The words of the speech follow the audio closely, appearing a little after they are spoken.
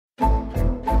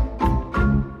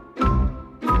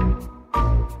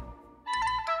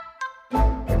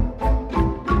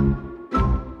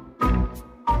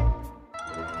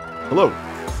Hello,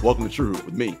 welcome to True Hoop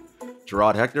with me,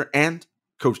 Gerard Hector, and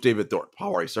Coach David Thorpe.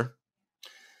 How are you, sir?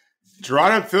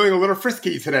 Gerard, I'm feeling a little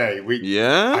frisky today.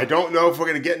 I don't know if we're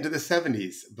going to get into the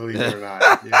 70s, believe it or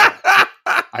not. Yeah.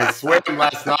 I swam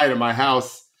last night at my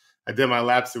house. I did my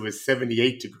laps. It was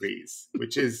 78 degrees,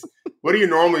 which is, what do you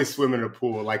normally swim in a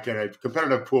pool? Like in a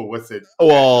competitive pool, what's it?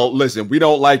 Well, listen, we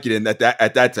don't like it at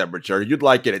that temperature. You'd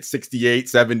like it at 68,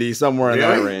 70, somewhere in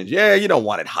that range. Yeah, you don't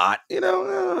want it hot,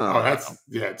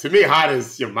 To me, hot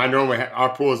is,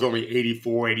 our pool is only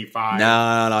 84, 85.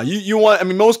 No. You want,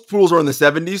 most pools are in the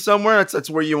 70s somewhere. That's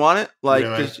where you want it. Like,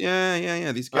 really?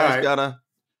 Yeah. These guys gotta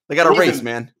race,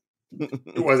 man.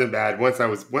 It wasn't bad.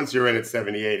 Once you're in at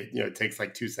 78, it takes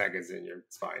like 2 seconds and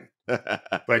it's fine.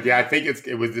 But yeah, I think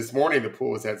it was this morning. The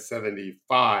pool was at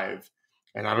 75,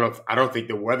 and I don't think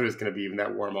the weather is going to be even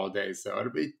that warm all day. So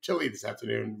it'll be chilly this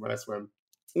afternoon when I swim.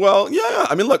 Well, yeah.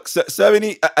 Look,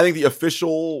 70. I think the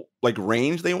official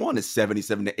range they want is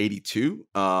 77 to 82.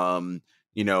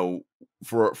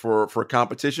 For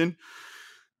competition.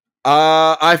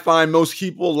 I find most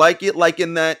people like it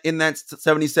in that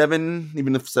 77,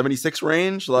 even the 76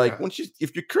 range.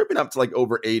 If you're creeping up to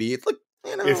over 80, it's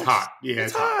it's hot. Yeah,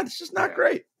 it's hot. It's just not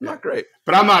great. Yeah. Not great.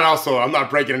 But I'm not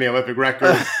breaking any Olympic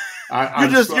records. You're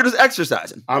just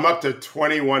exercising. I'm up to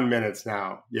 21 minutes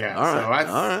now. Yeah. All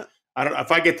right. I don't.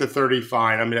 If I get to 30,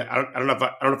 fine. I don't know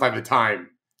if I have the time.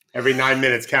 Every 9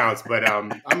 minutes counts, but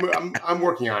I'm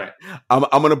working on it.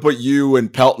 I'm gonna put you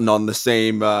and Pelton on the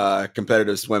same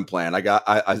competitive swim plan.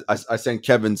 I sent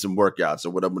Kevin some workouts, so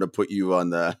I'm gonna put you on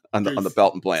the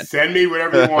Pelton plan. Send me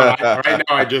whatever you want. Right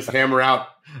now, I just hammer out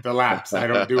the laps. I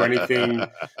don't do anything,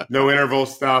 no interval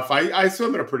stuff. I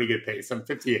swim at a pretty good pace. I'm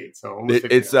 58, so almost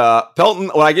 50. It's Pelton.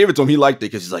 When I gave it to him, he liked it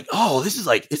because he's like, "Oh, this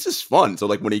is fun." So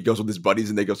when he goes with his buddies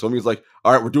and they go swim, he's like,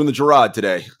 "All right, we're doing the Gerard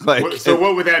today." So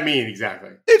what would that mean exactly?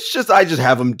 I just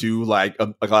have them do a lot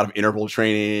of interval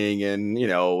training, and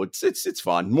it's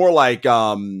fun. More like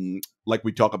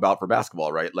we talk about for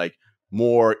basketball, right? Like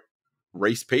more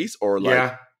race pace or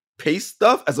pace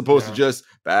stuff as opposed to just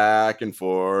back and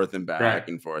forth and back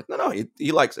and forth. No,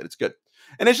 he likes it. It's good,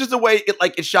 and it's just a way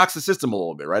it shocks the system a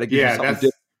little bit, right? It gives you something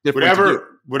different.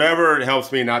 Whatever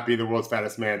helps me not be the world's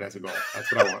fattest man. That's a goal.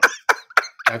 That's what I want.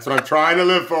 That's what I'm trying to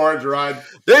live for, Gerard.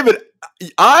 David,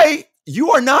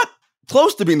 you are not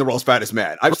close to being the world's fattest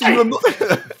man. I've seen you.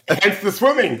 Hence the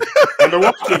swimming and the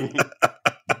walking.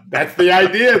 That's the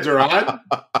idea, Gerard.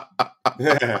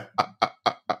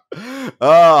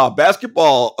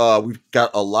 Basketball, we've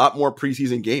got a lot more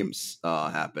preseason games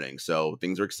happening. So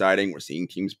things are exciting. We're seeing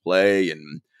teams play,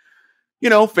 and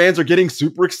fans are getting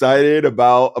super excited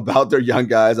about their young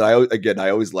guys. I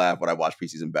always laugh when I watch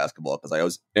preseason basketball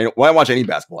because when I watch any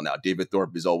basketball now, David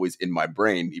Thorpe is always in my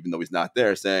brain, even though he's not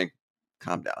there, saying,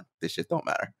 "Calm down. This shit don't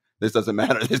matter. This doesn't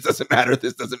matter. This doesn't matter.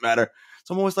 This doesn't matter."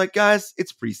 So I'm always like, guys,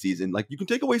 it's preseason. You can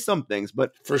take away some things,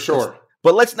 but for sure.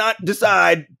 But let's not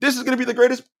decide this is going to be the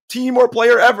greatest team or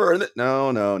player ever. No.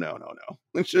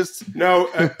 It's just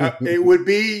it would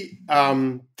be.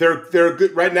 They're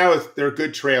good right now. They're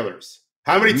good trailers.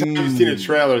 How many times have you seen a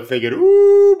trailer thinking,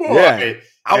 "Ooh boy"? Yeah.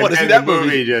 I want to see that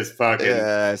movie. Just fucking.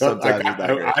 Yeah. Sometimes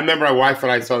I remember my wife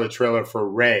and I saw the trailer for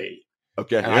Ray.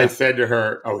 Okay. And I said to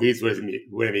her, "Oh, he's winning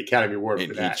the Academy Award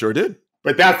for that." He sure did.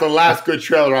 But that's the last good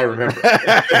trailer I remember.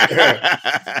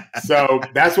 So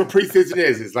that's what preseason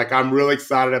is. It's I'm really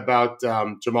excited about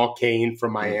Jamal Cain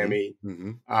from Miami.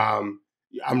 Mm-hmm.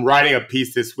 I'm writing a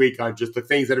piece this week on just the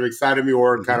things that have excited me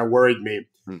or kind of worried me.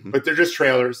 Mm-hmm. But they're just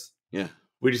trailers. Yeah.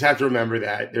 We just have to remember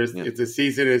that. The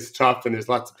season is tough and there's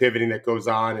lots of pivoting that goes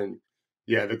on, and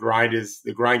the grind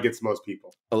gets most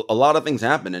people. A lot of things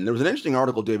happen. And there was an interesting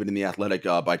article, David, in The Athletic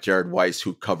by Jared Weiss,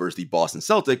 who covers the Boston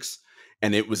Celtics.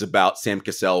 And it was about Sam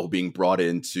Cassell being brought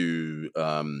into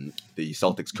the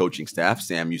Celtics coaching staff.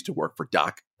 Sam used to work for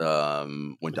Doc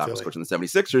when Doc was coaching the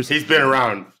 76ers. He's been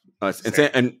around.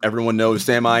 And everyone knows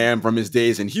Sam I am from his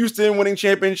days in Houston winning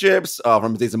championships,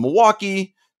 from his days in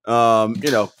Milwaukee.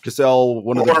 Cassell,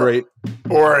 one of the great.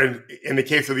 Or in the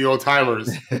case of the old timers,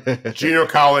 junior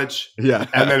college, and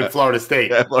then Florida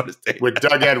State. With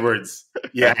Doug Edwards,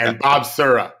 and Bob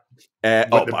Sura.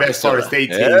 The best Florida State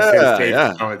team since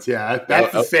Tate Collins. Yeah,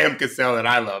 that's the Sam Cassell that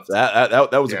I love.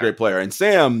 That was a great player. And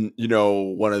Sam,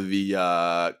 one of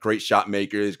the great shot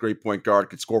makers, great point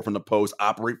guard, could score from the post,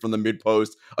 operate from the mid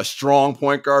post, a strong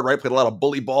point guard, right? Played a lot of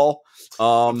bully ball.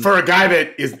 For a guy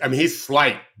that is, he's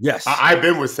slight. Yes. I've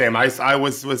been with Sam. I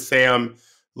was with Sam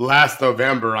last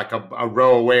November, a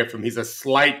row away from him. He's a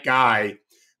slight guy,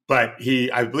 but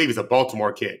I believe he's a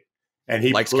Baltimore kid. And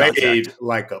he played contact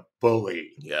like a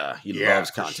bully. Yeah, he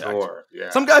loves contact. Sure.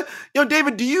 Yeah. Some guy,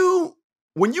 David, do you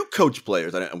when you coach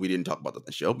players, and we didn't talk about that on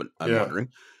the show, but I'm wondering,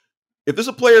 if there's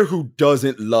a player who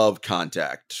doesn't love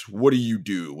contact, what do you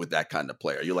do with that kind of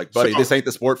player? You're like, buddy, this ain't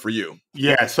the sport for you.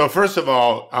 Yeah. So first of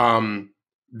all,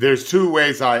 there's two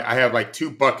ways I have like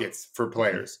two buckets for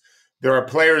players. There are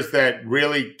players that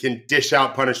really can dish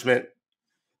out punishment,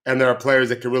 and there are players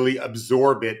that can really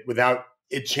absorb it without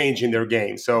it changing their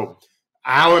game. So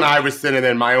Allen Iverson and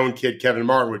then my own kid, Kevin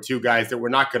Martin, were two guys that were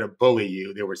not going to bully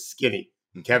you. They were skinny.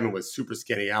 Kevin was super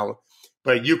skinny, Allen.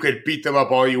 But you could beat them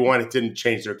up all you want. It didn't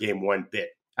change their game one bit.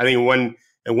 I think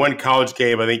in one college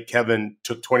game, I think Kevin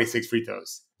took 26 free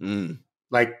throws.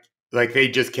 Like they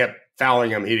just kept fouling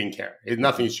him. He didn't care.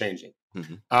 Nothing's changing.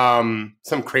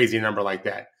 Some crazy number like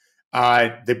that.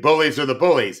 The bullies are the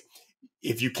bullies.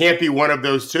 If you can't be one of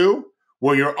those two,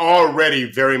 well, you're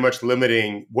already very much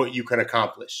limiting what you can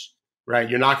accomplish, right?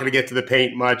 You're not going to get to the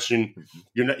paint much, and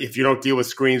if you don't deal with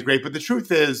screens, great. But the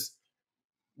truth is,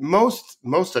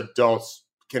 most adults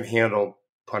can handle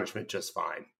punishment just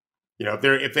fine. You know,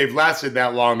 if they've lasted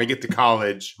that long, they get to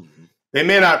college, they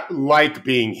may not like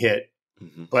being hit,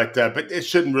 but it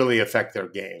shouldn't really affect their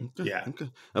game. Okay. Yeah,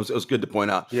 okay. It was good to point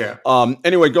out. Yeah.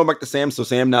 Anyway, going back to Sam. So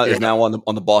Sam is now on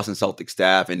the Boston Celtics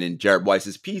staff, and in Jared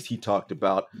Weiss's piece, he talked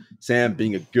about Sam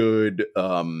being a good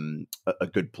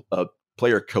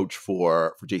player coach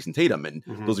for Jayson Tatum. And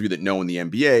those of you that know in the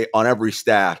NBA, on every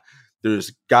staff,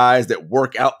 there's guys that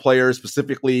work out players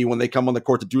specifically when they come on the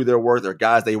court to do their work. There are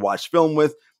guys they watch film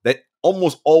with that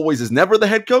almost always is never the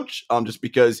head coach, just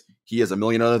because he has a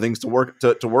million other things to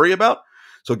worry about.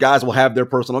 So guys will have their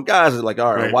personal guys. They're like,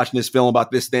 all right, I'm watching this film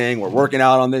about this thing. We're working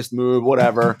out on this move,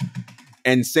 whatever.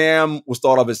 And Sam was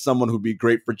thought of as someone who'd be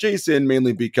great for Jayson,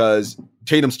 mainly because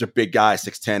Tatum's such a big guy,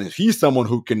 6'10". He's someone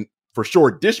who can for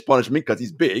sure dish punishment because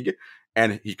he's big,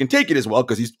 and he can take it as well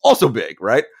because he's also big,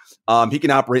 right? He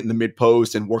can operate in the mid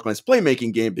post and work on his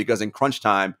playmaking game because in crunch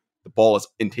time, the ball is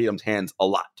in Tatum's hands a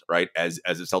lot, right? As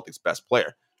the Celtics' best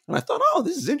player. And I thought, oh,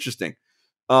 this is interesting.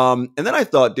 And then I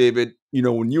thought, David,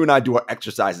 when you and I do our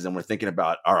exercises and we're thinking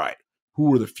about, all right,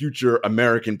 who are the future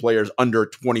American players under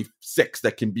 26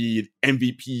 that can be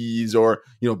MVPs or,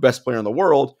 best player in the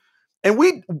world? And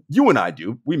you and I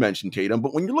we mentioned Tatum,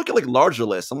 but when you look at like larger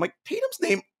lists, I'm like, Tatum's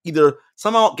name either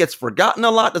somehow gets forgotten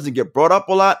a lot, doesn't get brought up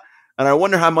a lot. And I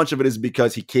wonder how much of it is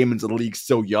because he came into the league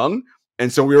so young.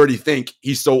 And so we already think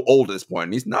he's so old at this point.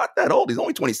 And he's not that old. He's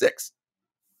only 26.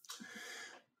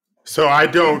 So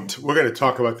we're going to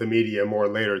talk about the media more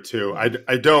later too.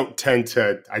 I don't tend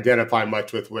to identify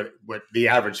much with what the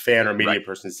average fan or media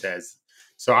person says.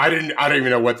 So I don't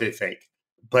even know what they think,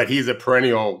 but he's a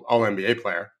perennial All-NBA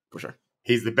player. For sure.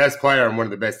 He's the best player on one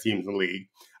of the best teams in the league.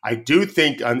 I do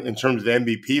think in terms of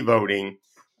MVP voting,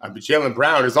 Jaylen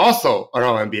Brown is also an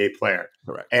All-NBA player.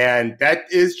 Correct. And that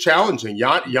is challenging.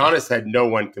 Giannis had no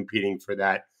one competing for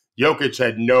that. Jokic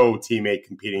had no teammate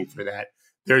competing for that.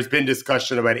 There's been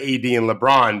discussion about AD and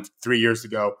LeBron 3 years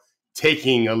ago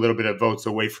taking a little bit of votes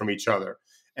away from each other.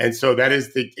 And so that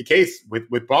is the case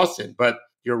with Boston. But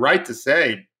you're right to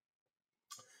say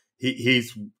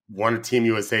he's one of Team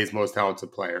USA's most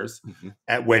talented players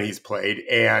when he's played.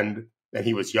 And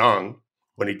he was young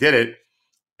when he did it.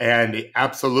 And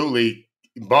absolutely,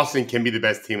 Boston can be the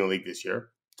best team in the league this year.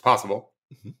 It's possible.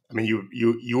 I mean,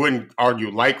 you wouldn't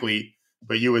argue likely,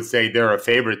 but you would say they're a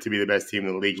favorite to be the best team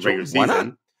in the league regular season. Why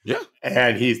not? Yeah.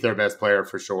 And he's their best player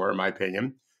for sure, in my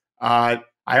opinion. I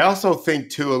also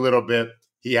think, too, a little bit,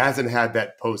 he hasn't had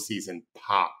that postseason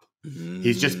pop.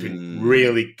 He's just been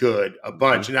really good a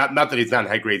bunch. Not that he's not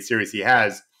had great series, he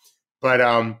has,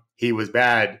 but he was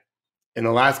bad in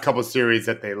the last couple of series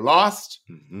that they lost,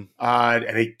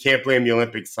 and he can't blame the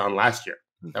Olympics on last year.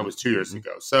 That was 2 years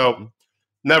ago. So,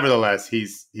 nevertheless,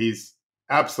 he's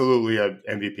absolutely an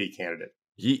MVP candidate.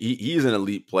 He's an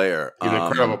elite player. He's an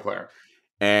incredible player.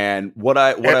 And what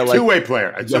I like, two-way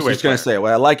player. I was just going to say,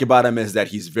 what I like about him is that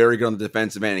he's very good on the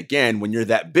defensive end. Again, when you're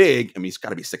that big, I mean, he's got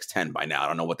to be 6'10" by now. I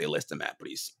don't know what they list him at, but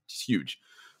he's huge.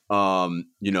 When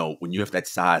you have that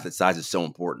size is so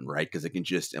important, right? Because it can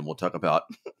just, and we'll talk about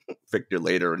Victor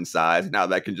later in size. Now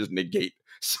that can just negate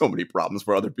so many problems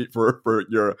for other people, for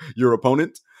your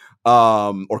opponent,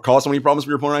 or cause so many problems for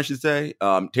your opponent, I should say.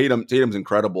 Tatum's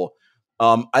incredible.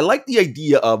 I like the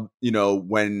idea of,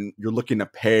 when you're looking to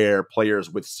pair players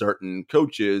with certain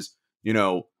coaches,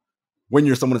 when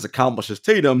you're someone as accomplished as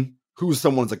Tatum, who's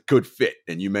someone's a good fit.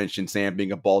 And you mentioned Sam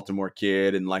being a Baltimore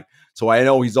kid. And so I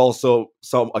know he's also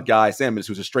a guy, Sam is,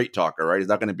 who's a straight talker, right? He's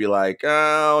not going to be like,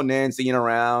 oh, Nancy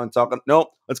around talking. No,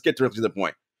 let's get directly to the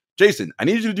point. Jayson, I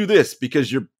need you to do this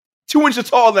because you're 2 inches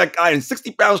taller than that guy and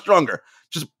 60 pounds stronger.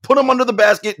 Just put him under the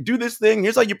basket, do this thing.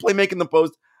 Here's how you play making the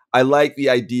post. I like the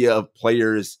idea of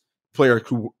players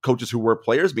coaches who were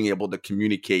players being able to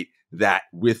communicate that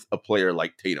with a player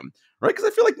like Tatum, right? Because I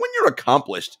feel like when you're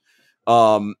accomplished,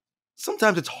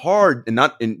 sometimes it's hard, and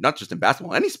not just in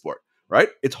basketball, any sport, right?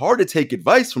 It's hard to take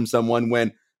advice from someone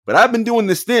but I've been doing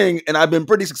this thing and I've been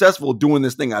pretty successful doing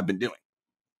this thing I've been doing.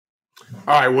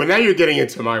 All right. Well, now you're getting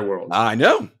into my world. I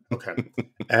know. Okay.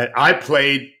 And I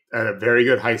played at a very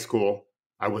good high school.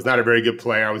 I was not a very good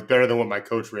player. I was better than what my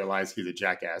coach realized. He's a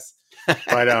jackass.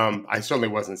 But I certainly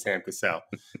wasn't Sam Cassell.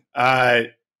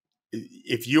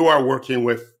 If you are working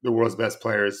with the world's best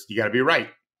players, you got to be right.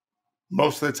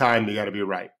 Most of the time, you got to be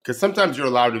right. Because sometimes you're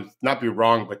allowed to not be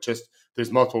wrong, but just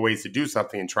there's multiple ways to do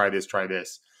something and try this, try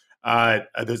this.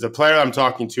 There's a player I'm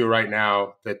talking to right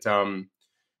now that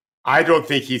I don't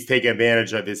think he's taking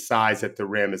advantage of his size at the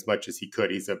rim as much as he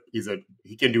could.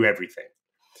 He can do everything.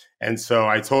 And so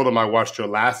I told him I watched your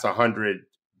last 100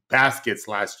 baskets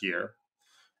last year,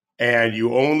 and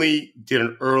you only did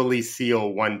an early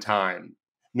seal one time,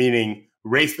 meaning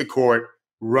race the court,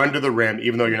 run to the rim,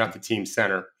 even though you're not the team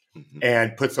center,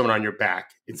 and put someone on your back.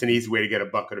 It's an easy way to get a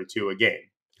bucket or two a game.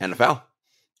 And a foul.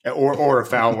 Or a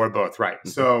foul, or both, right.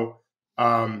 So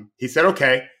he said,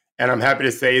 okay. And I'm happy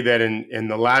to say that in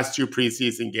the last 2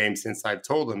 preseason games since I've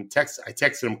told him, I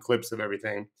texted him clips of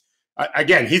everything.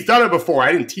 Again, he's done it before.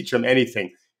 I didn't teach him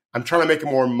anything. I'm trying to make him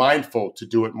more mindful to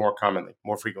do it more commonly,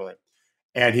 more frequently.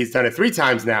 And he's done it 3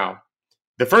 times now.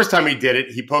 The first time he did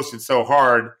it, he posted so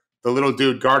hard, the little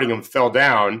dude guarding him fell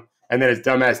down, and then his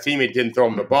dumbass teammate didn't throw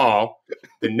him the ball.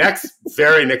 The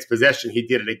very next possession, he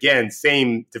did it again,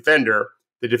 same defender.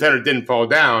 The defender didn't fall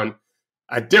down.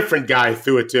 A different guy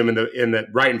threw it to him in the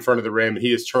right in front of the rim, and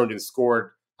he just turned and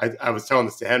scored. I was telling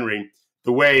this to Henry,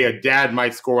 the way a dad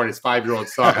might score on his 5-year-old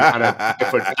son on a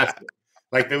 5-foot basket.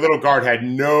 Like the little guard had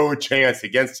no chance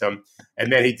against him,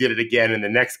 and then he did it again in the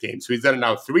next game. So he's done it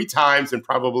now 3 times in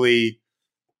probably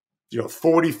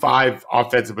 45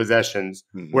 offensive possessions,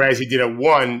 whereas he did it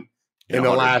 1 in the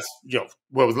last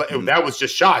that was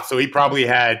just shots. So he probably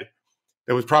that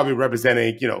was probably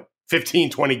representing 15,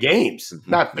 20 games,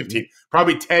 not 15,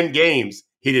 probably 10 games.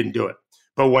 He didn't do it,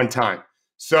 but 1 time.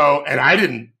 So, and I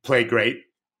didn't play great,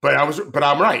 but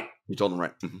I'm right. You told him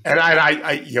right. And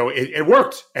it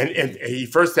worked. And he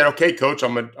first said, okay, coach,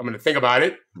 I'm going to think about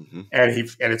it. And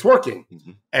it's working.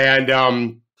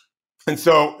 And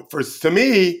so to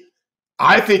me,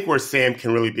 I think where Sam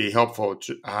can really be helpful,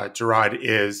 Gerard,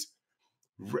 is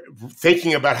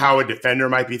thinking about how a defender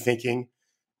might be thinking.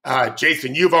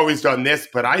 Jayson, you've always done this,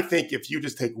 but I think if you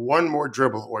just take one more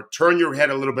dribble or turn your head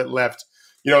a little bit left,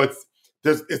 it's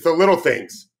the little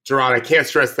things, Gerard. I can't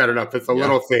stress that enough. It's the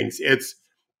little things. It's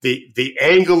the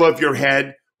angle of your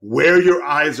head, where your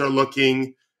eyes are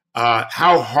looking,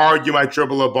 how hard you might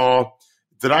dribble a ball.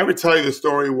 Did I ever tell you the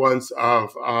story once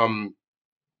of a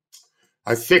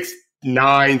 6'9",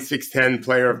 6'10"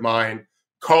 player of mine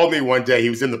called me one day. He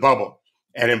was in the bubble.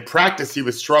 And in practice, he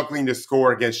was struggling to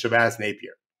score against Shabazz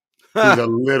Napier. He's a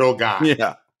little guy.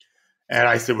 Yeah. And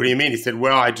I said, what do you mean? He said,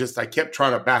 well, I kept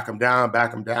trying to back him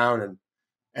down.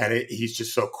 And he's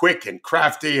just so quick and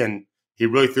crafty. And he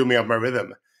really threw me off my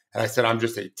rhythm. And I said, I'm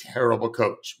just a terrible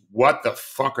coach. What the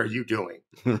fuck are you doing?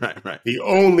 Right. The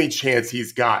only chance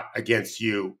he's got against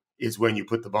you is when you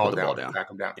put the ball down. Back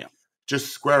him down. Yeah. Just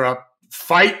square up,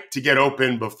 fight to get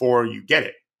open before you get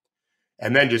it.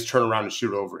 And then just turn around and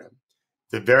shoot over him.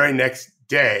 The very next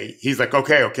day, he's like,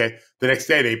 okay. The next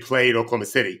day, they played Oklahoma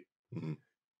City.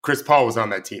 Chris Paul was on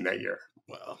that team that year.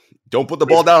 Well, don't put the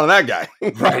ball down on that guy.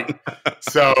 Right.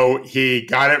 So he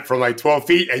got it from like 12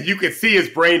 feet, and you could see his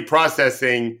brain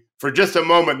processing for just a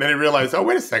moment. Then he realized, oh,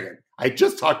 wait a second. I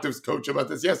just talked to his coach about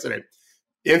this yesterday.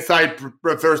 Inside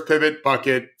reverse pivot,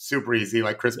 bucket, super easy.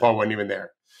 Like Chris Paul wasn't even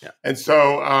there. Yeah. And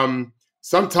so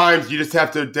sometimes you just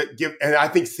have to give, and I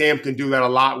think Sam can do that a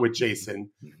lot with Jayson.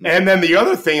 And then the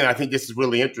other thing, and I think this is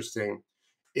really interesting,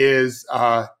 is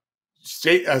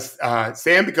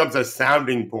Sam becomes a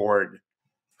sounding board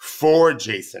for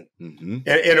Jayson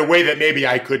in a way that maybe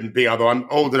I couldn't be, although I'm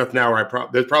old enough now where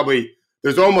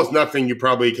there's almost nothing you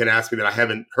probably can ask me that I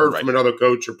haven't heard from another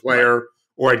coach or player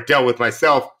or I dealt with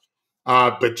myself.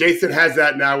 But Jayson has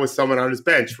that now with someone on his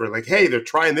bench for like, hey, they're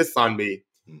trying this on me.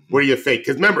 What do you think?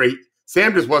 Because remember,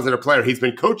 Sam just wasn't a player. He's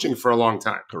been coaching for a long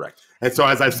time. Correct. And so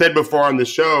as I've said before on the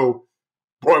show,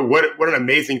 boy, what an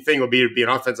amazing thing it would be to be an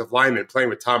offensive lineman playing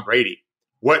with Tom Brady.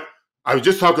 I was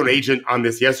just talking to an agent on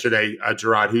this yesterday,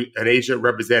 Gerard, an agent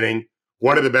representing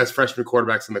one of the best freshman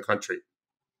quarterbacks in the country.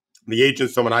 The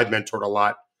agent's someone I've mentored a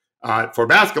lot for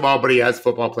basketball, but he has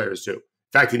football players too. In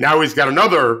fact, now he's got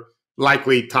another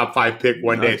likely top 5 pick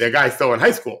one day. That guy's still in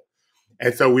high school.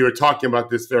 And so we were talking about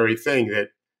this very thing that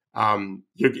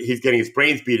He's getting his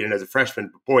brains beaten as a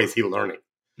freshman. But boy, is he learning.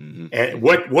 And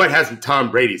what hasn't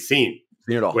Tom Brady seen?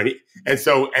 Seen it all. And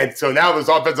so now those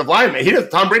offensive linemen,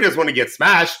 Tom Brady doesn't want to get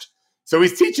smashed. So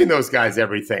he's teaching those guys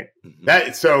everything.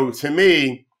 So to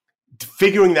me,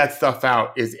 figuring that stuff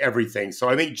out is everything. So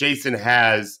I think Jayson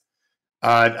has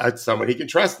someone he can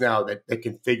trust now that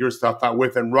can figure stuff out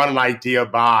with and run an idea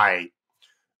by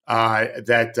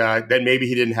that maybe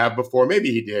he didn't have before.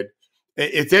 Maybe he did.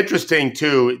 It's interesting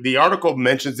too. The article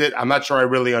mentions it. I'm not sure I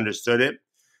really understood it.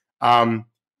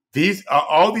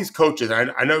 All these coaches, I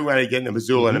know we're going to get into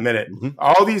Missoula in a minute.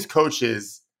 All these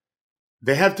coaches,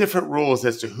 they have different rules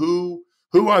as to whom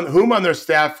on their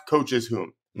staff coaches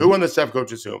whom. Who on their staff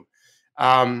coaches whom.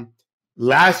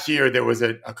 Last year, there was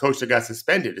a coach that got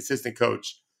suspended, assistant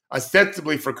coach,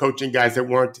 ostensibly for coaching guys that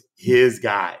weren't his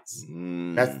guys.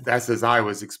 That's as it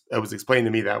was explained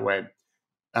to me that way.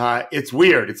 It's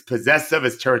weird. It's possessive.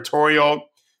 It's territorial.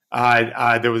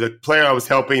 There was a player I was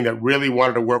helping that really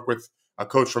wanted to work with a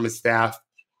coach from his staff,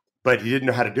 but he didn't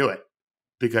know how to do it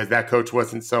because that coach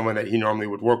wasn't someone that he normally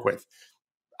would work with.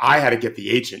 I had to get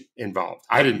the agent involved.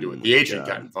 I didn't do it. The agent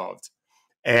got involved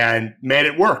and made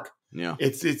it work. Yeah,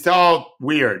 it's all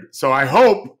weird. So I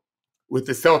hope with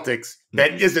the Celtics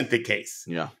that isn't the case.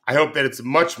 Yeah, I hope that it's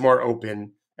much more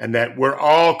open and that we're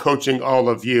all coaching all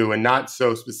of you and not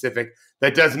so specific.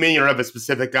 That doesn't mean you don't have a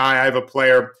specific guy. I have a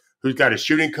player who's got a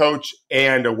shooting coach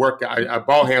and a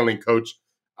ball handling coach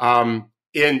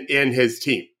in his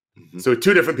team. So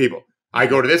two different people. I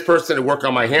go to this person to work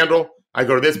on my handle. I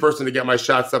go to this person to get my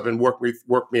shots up and work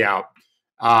me out.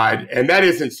 And that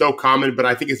isn't so common, but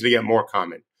I think it's going to get more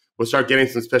common. We'll start getting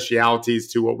some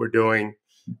specialities to what we're doing.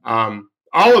 All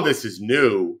of this is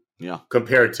new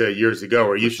compared to years ago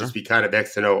where it used to just be kind of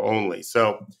X and O only.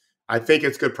 So I think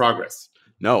it's good progress.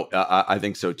 No, I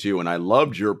think so too. And I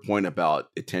loved your point about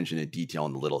attention to detail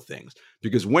in the little things.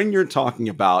 Because when you're talking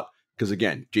about, because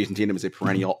again, Jayson Tatum is a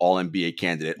perennial All-NBA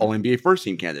candidate, All-NBA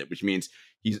first-team candidate, which means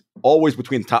he's always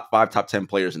between the top 5, top 10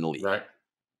 players in the league. Right.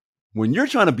 When you're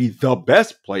trying to be the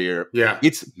best player,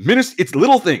 it's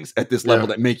little things at this level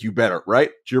that make you better,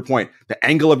 right? To your point, the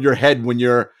angle of your head when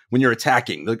you're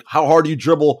attacking, like how hard you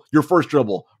dribble your first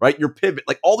dribble, right? Your pivot,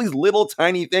 like all these little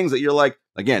tiny things that you're like,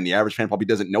 again, the average fan probably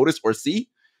doesn't notice or see.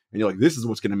 And you're like, this is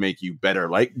what's going to make you better.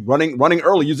 Like running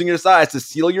early, using your size to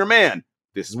seal your man.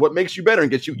 This is what makes you better and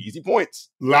gets you easy points.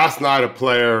 Last night, a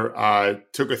player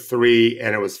took a three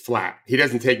and it was flat. He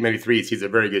doesn't take many threes. He's a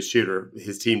very good shooter.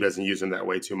 His team doesn't use him that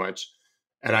way too much.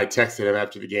 And I texted him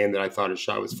after the game that I thought his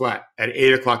shot was flat. At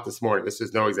 8 o'clock this morning, this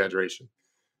is no exaggeration,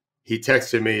 he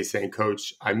texted me saying,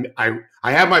 Coach, I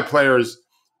have my players,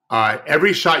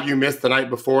 every shot you missed the night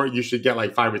before, you should get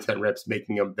like 5 or 10 reps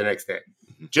making them the next day.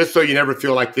 Just so you never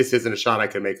feel like this isn't a shot I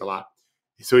can make a lot.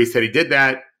 So he said he did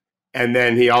that. And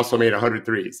then he also made 100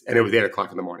 threes, and it was 8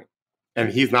 o'clock in the morning. And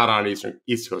he's not on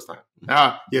East Coast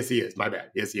time. Yes, he is. My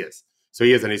bad. Yes, he is. So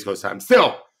he is on East Coast time.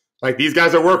 Still, like these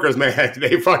guys are workers, man.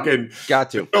 They fucking got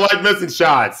to. They're like missing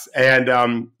shots. And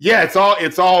it's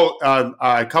all.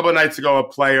 A couple of nights ago, a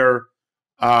player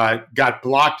got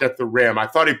blocked at the rim. I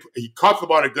thought he caught the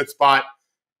ball in a good spot,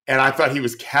 and I thought he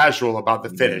was casual about the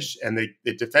finish. And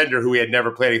the defender, who he had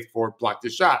never played before, blocked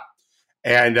his shot.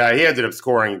 And he ended up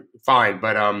scoring fine,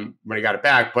 but when he got it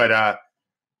back. But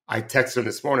I texted him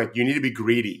this morning, you need to be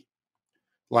greedy.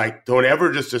 Like, don't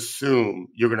ever just assume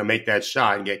you're going to make that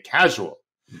shot and get casual.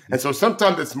 And so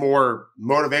sometimes it's more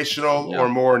motivational or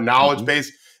more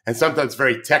knowledge-based, and sometimes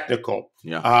very technical.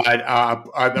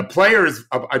 The player is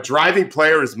a driving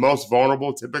player is most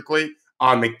vulnerable typically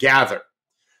on the gather.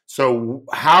 So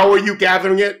how are you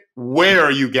gathering it? Where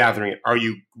are you gathering it?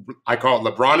 I call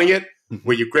it LeBroning it,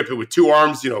 where you grip it with two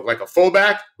arms, like a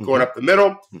fullback going up the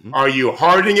middle. Are you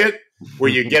harding it,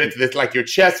 where you get it to this like your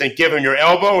chest and give him your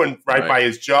elbow and right by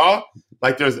his jaw?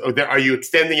 Like are you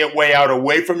extending it way out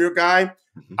away from your guy?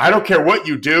 I don't care what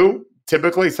you do.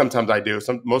 Typically, sometimes I do.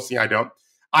 Mostly I don't.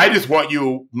 I just want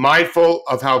you mindful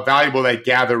of how valuable that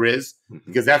gather is,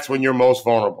 because that's when you're most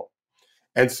vulnerable.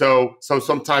 And so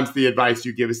sometimes the advice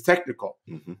you give is technical.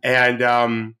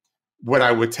 And what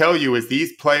I would tell you is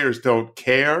these players don't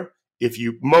care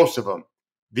most of them,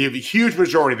 the huge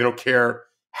majority, they don't care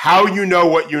how you know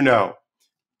what you know.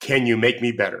 Can you make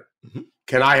me better?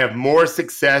 Can I have more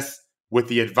success with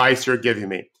the advice you're giving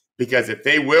me? Because if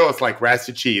they will, it's like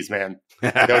rancid cheese, man.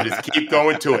 They'll just keep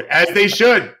going to it, as they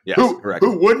should. Yes,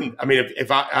 who wouldn't? I mean, if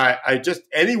I just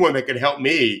anyone that can help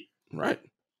me, right?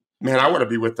 Man, I want to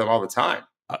be with them all the time.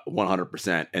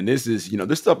 100%. And this is,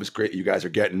 this stuff is great. You guys are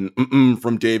getting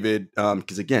from David.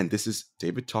 Because again,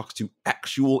 David talks to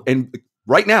actual, and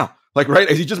right now, Like, right,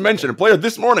 as you just mentioned, a player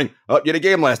this morning, you had a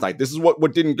game last night. This is what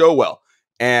didn't go well.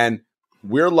 And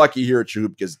we're lucky here at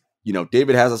Troop because,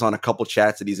 David has us on a couple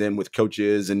chats that he's in with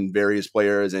coaches and various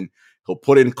players, and he'll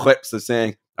put in clips of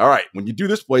saying, all right, when you do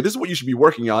this play, this is what you should be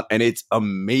working on. And it's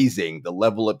amazing, the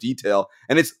level of detail.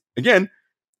 And it's, again,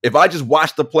 if I just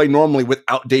watch the play normally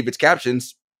without David's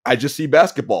captions, I just see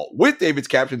basketball. With David's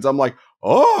captions, I'm like,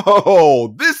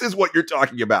 oh, this is what you're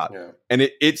talking about. Yeah. And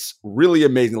it's really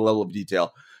amazing, the level of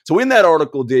detail. So in that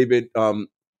article, David, Joe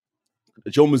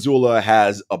Mazzulla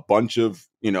has a bunch of,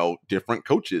 different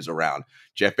coaches around.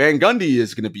 Jeff Van Gundy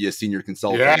is going to be a senior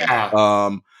consultant. Yeah.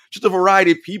 Just a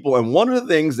variety of people. And one of the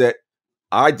things that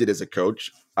I did as a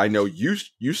coach, I know you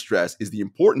stress, is the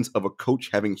importance of a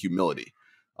coach having humility.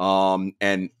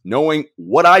 And knowing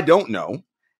what I don't know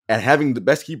and having the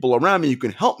best people around me who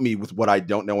can help me with what I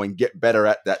don't know and get better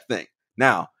at that thing.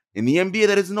 Now, in the NBA,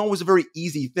 that isn't always a very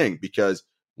easy thing because,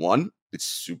 one, it's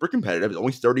super competitive. There's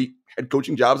only 30 head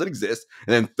coaching jobs that exist,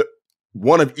 and then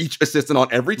one of each assistant on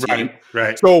every team.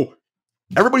 Right. So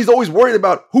everybody's always worried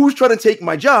about who's trying to take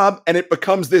my job, and it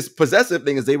becomes this possessive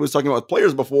thing, as Dave was talking about with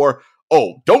players before.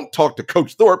 Oh, don't talk to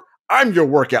Coach Thorpe. I'm your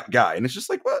workout guy. And it's just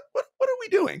like, what are we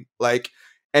doing? Like,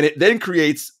 and it then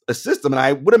creates a system. And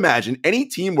I would imagine any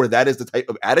team where that is the type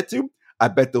of attitude, I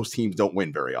bet those teams don't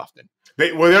win very often. They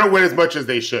don't win as much as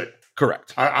they should.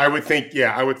 Correct. I would think,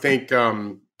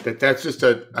 that's just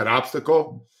an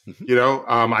obstacle.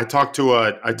 Mm-hmm. I talked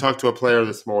to a player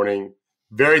this morning,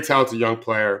 very talented young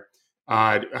player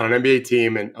on an NBA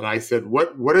team. And I said,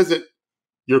 what is it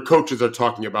your coaches are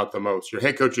talking about the most, your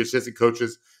head coach, your assistant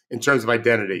coaches, in terms of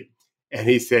identity? And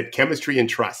he said, chemistry and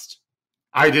trust.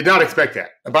 I did not expect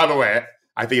that. And by the way,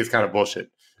 I think it's kind of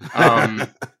bullshit.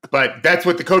 But that's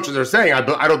what the coaches are saying. I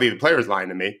don't think the players lying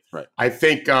to me. Right. I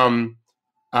think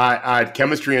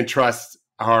chemistry and trust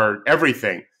are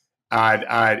everything.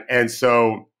 And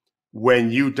so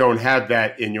when you don't have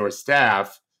that in your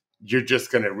staff, you're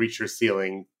just going to reach your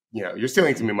ceiling. Your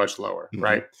ceiling's going to be much lower, mm-hmm.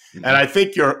 right? Mm-hmm. And I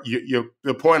think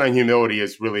the point on humility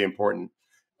is really important.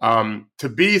 To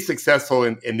be successful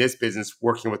in this business,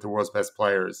 working with the world's best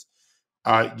players,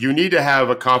 you need to have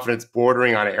a confidence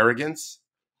bordering on arrogance.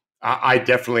 I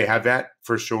definitely have that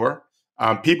for sure.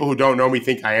 People who don't know me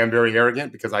think I am very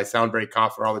arrogant because I sound very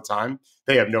confident all the time.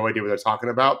 They have no idea what they're talking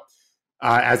about.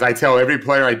 As I tell every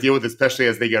player I deal with, especially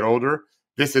as they get older,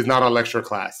 this is not a lecture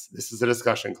class. This is a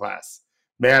discussion class.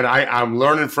 Man, I'm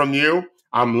learning from you.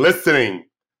 I'm listening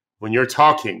when you're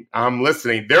talking. I'm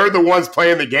listening. They're the ones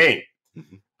playing the game.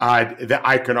 Mm-hmm. That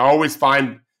I can always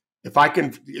find, if I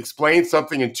can explain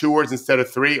something in 2 words instead of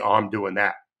 3, I'm doing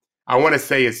that. I want to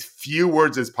say as few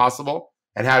words as possible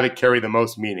and have it carry the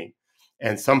most meaning.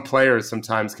 And some players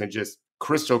sometimes can just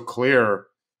crystal clear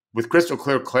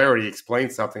clarity explain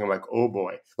something. I'm like, oh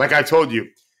boy. Like I told you,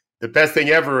 the best thing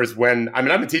ever is when, I've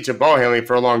been teaching ball handling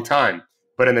for a long time,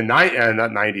 but in the not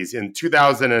 90s, in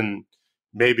 2000 and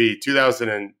maybe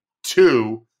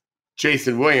 2002,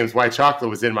 Jason Williams, White Chocolate,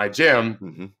 was in my gym.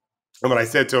 Mm-hmm. And when I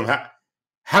said to him,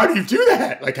 how do you do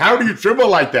that? Like, how do you dribble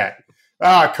like that?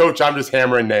 Coach, I'm just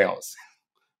hammering nails.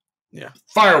 Yeah.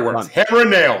 Fireworks, hammering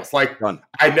nails. Like,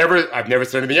 I've never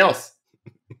said anything else.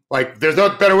 Like, there's no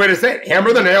better way to say it.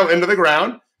 Hammer the nail into the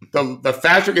ground. The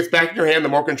faster it gets back in your hand, the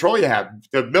more control you have.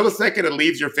 The millisecond it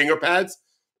leaves your finger pads,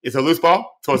 it's a loose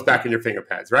ball, so it's back in your finger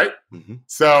pads, right? Mm-hmm.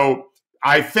 So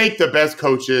I think the best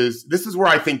coaches, this is where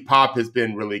I think Pop has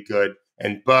been really good,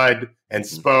 and Bud and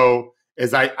Spo,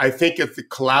 is I think it's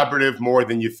collaborative more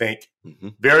than you think. Mm-hmm.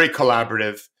 Very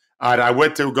collaborative. I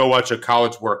went to go watch a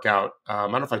college workout. I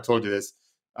don't know if I told you this.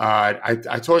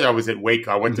 I told you I was at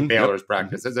Waco. I went to Baylor's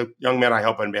practice. As a young man, I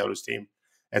help on Baylor's team.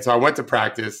 And so I went to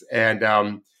practice, and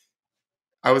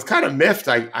I was kind of miffed.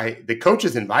 The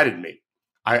coaches invited me.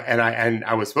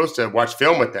 I was supposed to watch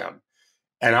film with them.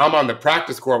 And I'm on the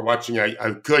practice court watching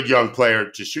a good young player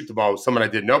just shoot the ball with someone I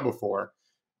didn't know before.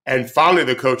 And finally,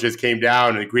 the coaches came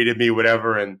down and greeted me,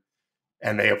 whatever, and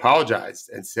they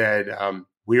apologized and said,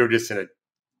 we were just in a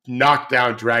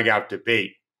knockdown, drag-out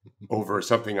debate over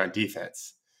something on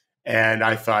defense. And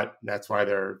I thought that's why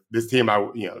this team,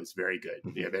 is very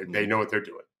good. Yeah, they know what they're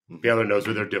doing. Baylor knows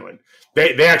what they're doing.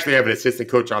 They actually have an assistant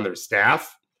coach on their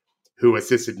staff who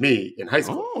assisted me in high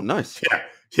school. Oh, nice.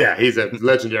 Yeah, he's a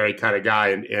legendary kind of guy,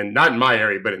 and not in my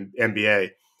area, but in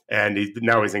NBA. And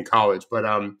now he's in college. But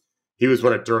he was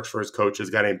one of Dirk's first coaches,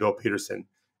 a guy named Bill Peterson.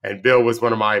 And Bill was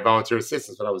one of my volunteer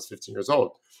assistants when I was 15 years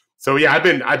old. So yeah, I've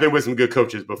been with some good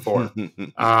coaches before.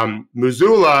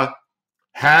 Mazzulla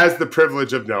has the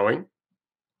privilege of knowing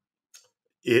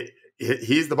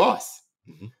he's the boss.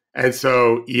 Mm-hmm. And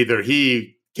so either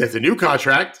he gets a new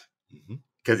contract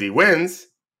because he wins,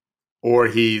 or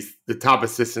he's the top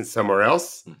assistant somewhere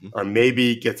else, or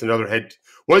maybe gets another head.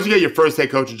 Once you get your first head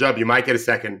coaching job, you might get a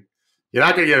second. You're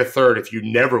not going to get a third if you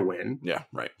never win. Yeah,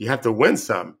 right. You have to win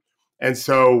some. And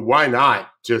so why not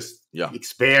just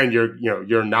expand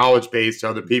your knowledge base to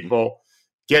other people?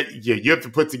 You have to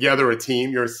put together a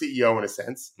team. You're a CEO in a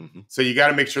sense. So you got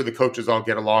to make sure the coaches all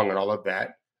get along and all of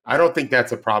that. I don't think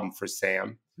that's a problem for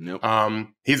Sam. Nope.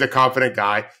 He's a confident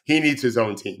guy. He needs his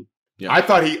own team. Yeah.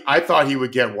 I thought he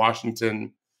would get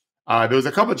Washington. There was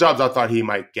a couple of jobs I thought he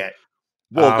might get.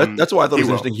 Well, that's why I thought it was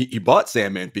interesting. He bought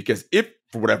Sam in, because if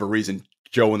for whatever reason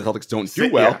Joe and the Celtics don't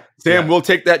do well, Sam will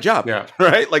take that job. Yeah.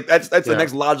 Right? Like that's the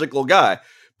next logical guy.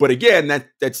 But again,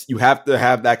 that's you have to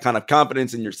have that kind of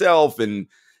confidence in yourself, and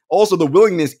also the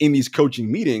willingness in these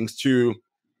coaching meetings to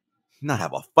not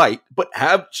have a fight, but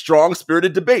have strong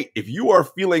spirited debate. If you are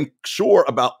feeling sure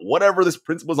about whatever this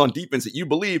principle is on defense that you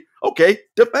believe, okay,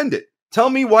 defend it. Tell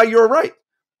me why you're right.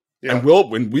 Yeah.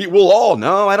 And we will all,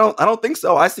 no, I don't think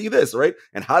so. I see this, right?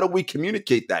 And how do we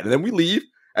communicate that? And then we leave.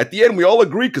 At the end, we all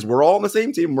agree because we're all on the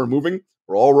same team.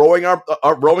 We're all rowing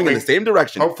rowing in the same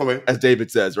direction. Hopefully, as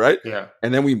David says, right? Yeah.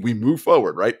 And then we move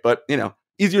forward, right? But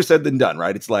easier said than done,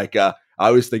 right? It's like I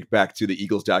always think back to the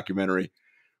Eagles documentary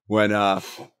when the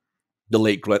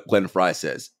late Glenn Fry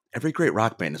says every great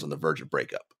rock band is on the verge of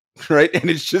breakup. Right. And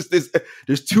it's just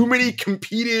there's too many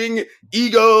competing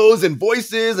egos and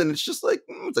voices. And it's just like,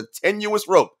 it's a tenuous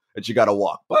rope that you got to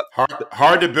walk. But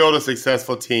hard to build a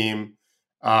successful team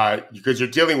because you're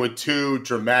dealing with two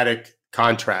dramatic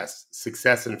contrasts,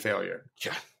 success and failure.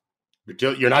 Yeah.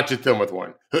 You're not just dealing with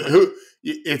one.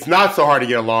 It's not so hard to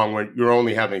get along when you're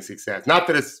only having success. Not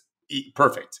that it's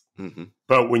perfect,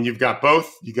 but when you've got both,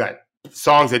 you got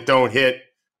songs that don't hit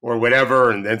or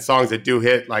whatever, and then songs that do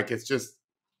hit, like it's just,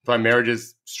 why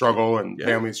marriages struggle and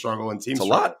families struggle and teams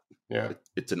struggle. It's a lot. Yeah.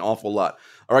 It's an awful lot.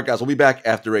 All right, guys, we'll be back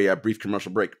after a brief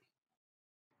commercial break.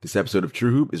 This episode of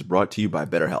True Hoop is brought to you by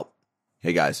BetterHelp.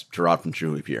 Hey, guys, Gerard from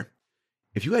True Hoop here.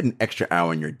 If you had an extra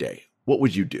hour in your day, what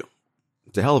would you do?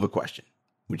 It's a hell of a question.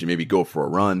 Would you maybe go for a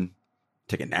run,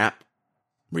 take a nap,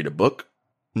 read a book,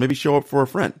 or maybe show up for a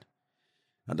friend?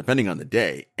 Now, depending on the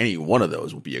day, any one of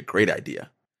those would be a great idea.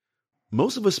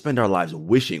 Most of us spend our lives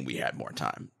wishing we had more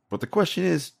time. But the question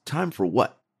is, time for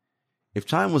what? If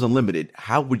time was unlimited,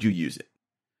 how would you use it?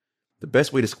 The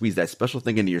best way to squeeze that special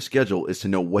thing into your schedule is to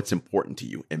know what's important to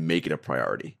you and make it a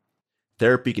priority.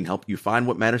 Therapy can help you find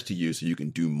what matters to you so you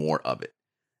can do more of it.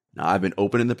 Now, I've been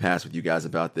open in the past with you guys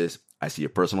about this. I see a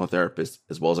personal therapist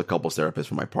as well as a couples therapist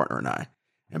for my partner and I,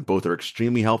 and both are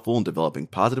extremely helpful in developing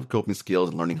positive coping skills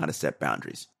and learning how to set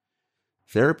boundaries.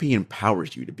 Therapy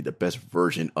empowers you to be the best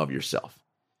version of yourself.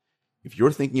 If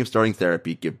you're thinking of starting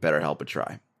therapy, give BetterHelp a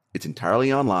try. It's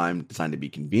entirely online, designed to be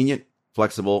convenient,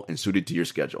 flexible, and suited to your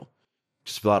schedule.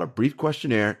 Just fill out a brief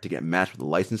questionnaire to get matched with a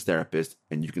licensed therapist,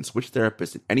 and you can switch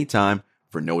therapists at any time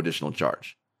for no additional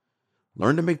charge.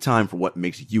 Learn to make time for what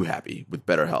makes you happy with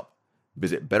BetterHelp.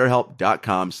 Visit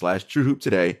BetterHelp.com/TrueHoop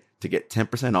today to get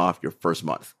 10% off your first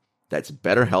month. That's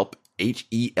BetterHelp,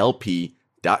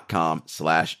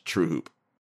 HELP.com/TrueHoop.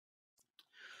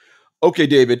 Okay,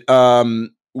 David.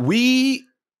 We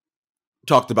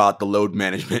talked about the load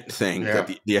management thing that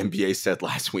the NBA said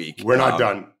last week. We're not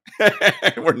done.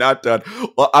 We're not done.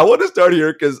 Well, I want to start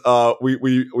here because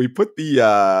we put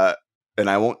the and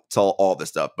I won't tell all this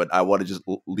stuff, but I want to just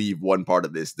leave one part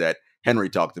of this that Henry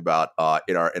talked about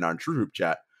in our True Hoop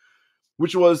chat,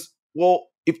 which was, well,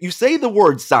 if you say the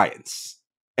word science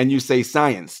and you say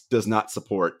science does not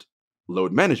support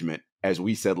load management, as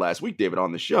we said last week, David,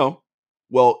 on the show,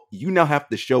 well, you now have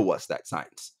to show us that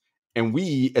science. And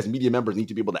we, as media members, need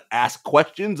to be able to ask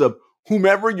questions of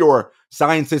whomever your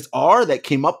scientists are that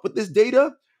came up with this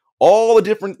data, all the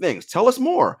different things. Tell us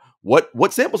more.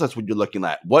 What sample sets were you looking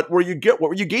at? What were you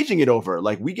gauging it over?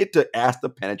 Like, we get to ask the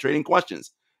penetrating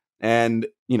questions. And,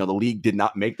 the league did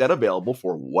not make that available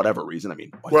for whatever reason. I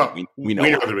mean, we know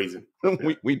the reason.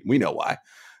 we know why.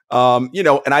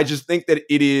 And I just think that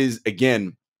it is,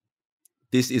 again,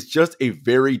 this is just a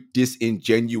very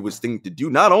disingenuous thing to do,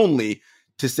 not only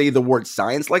to say the word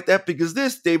science like that, because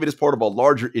this, David, is part of a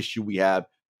larger issue we have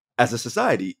as a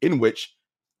society in which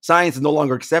science is no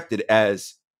longer accepted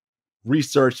as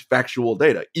research factual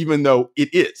data, even though it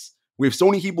is. We have so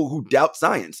many people who doubt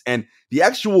science and the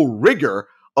actual rigor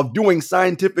of doing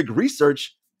scientific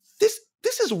research. This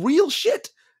is real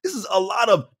shit. This is a lot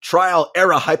of trial,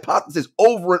 error, hypothesis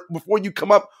over it before you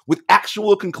come up with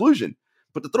actual conclusion.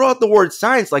 But to throw out the word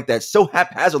science like that so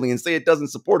haphazardly and say it doesn't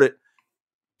support it,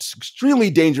 it's extremely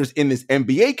dangerous in this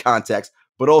NBA context,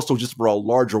 but also just for a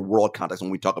larger world context when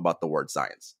we talk about the word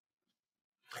science.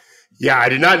 Yeah, I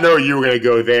did not know you were going to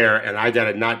go there, and I got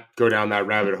to not go down that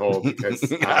rabbit hole because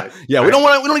we don't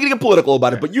want to get political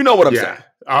about it, but you know what I'm saying.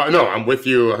 No, I'm with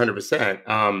you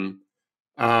 100%.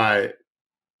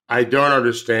 I don't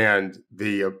understand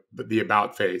the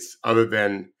about face other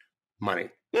than money.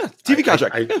 Yeah, TV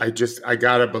contract. I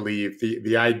gotta believe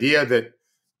the idea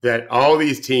that all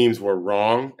these teams were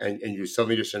wrong and you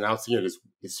suddenly just announcing it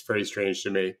is very strange to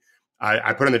me.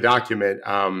 I put in the document.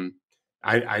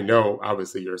 I know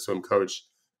obviously you're a swim coach.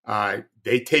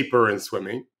 They taper in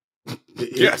swimming.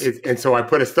 Yes, and so I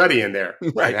put a study in there.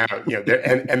 Right.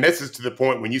 And this is to the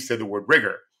point when you said the word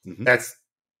rigor. Mm-hmm. That's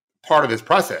part of this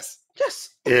process. Yes,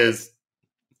 is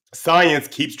science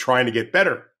keeps trying to get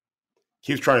better,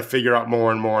 keeps trying to figure out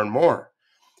more and more and more.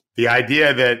 The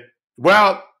idea that,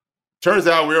 well, turns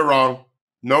out we were wrong.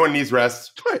 No one needs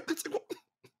rest. Right.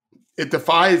 It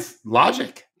defies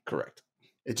logic. Correct.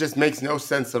 It just makes no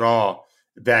sense at all.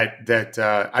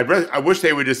 I wish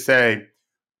they would just say,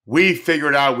 we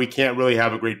figured out we can't really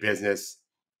have a great business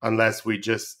unless we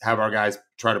just have our guys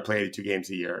try to play 82 games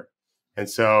a year. And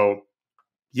so,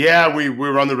 yeah, we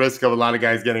run the risk of a lot of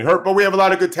guys getting hurt, but we have a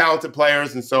lot of good talented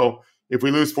players. And so if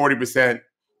we lose 40%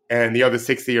 and the other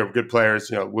 60 are good players,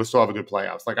 we'll still have a good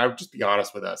playoffs. Like, I would just be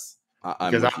honest with us.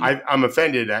 Because I'm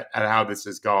offended at how this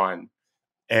has gone.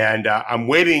 And I'm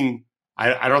waiting.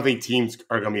 I don't think teams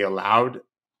are going to be allowed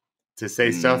to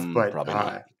say stuff, but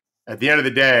at the end of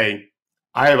the day,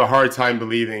 I have a hard time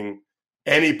believing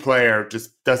any player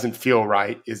just doesn't feel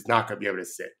right is not going to be able to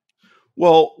sit.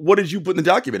 Well, what did you put in the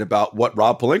document about what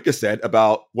Rob Pelinka said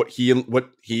about what he and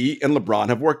LeBron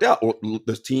have worked out, or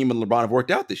the team and LeBron have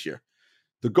worked out this year?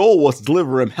 The goal was to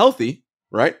deliver him healthy,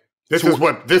 right? This is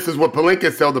what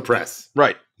Pelinka told the press.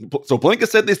 Right. So Pelinka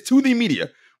said this to the media.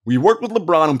 We worked with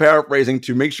LeBron, I'm paraphrasing,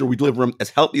 to make sure we deliver him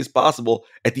as healthy as possible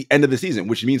at the end of the season,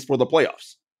 which means for the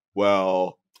playoffs.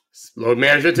 Well, load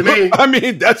management to me. I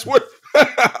mean, that's what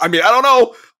I don't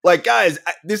know. Like, guys,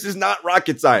 this is not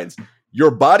rocket science. Your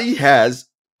body has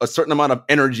a certain amount of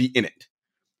energy in it.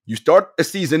 You start a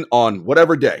season on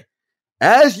whatever day.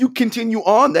 As you continue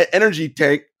on, that energy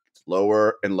tank is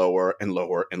lower and lower and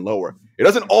lower and lower. It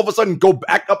doesn't all of a sudden go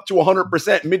back up to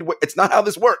 100% midway. It's not how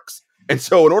this works. And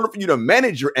so in order for you to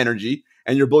manage your energy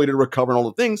and your ability to recover and all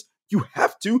the things, you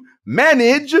have to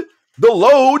manage the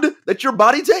load that your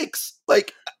body takes.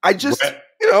 Like,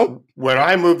 when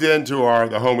I moved into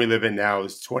the home we live in now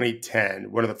is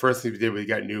 2010. One of the first things we did was we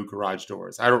got new garage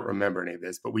doors. I don't remember any of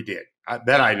this, but we did.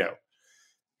 That I know.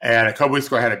 And a couple weeks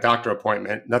ago, I had a doctor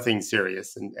appointment, nothing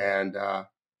serious. And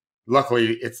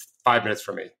luckily, it's 5 minutes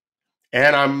from me.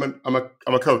 And I'm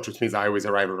a coach, which means I always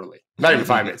arrive early. Not even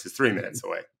 5 minutes. It's 3 minutes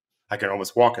away. I can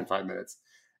almost walk in 5 minutes.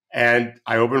 And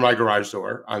I opened my garage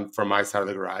door from my side of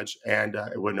the garage, and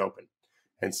it wouldn't open.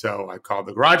 And so I called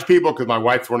the garage people because my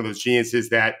wife's one of those geniuses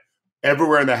that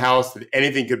everywhere in the house that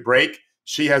anything could break,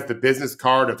 she has the business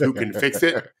card of who can fix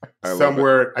it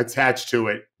somewhere attached to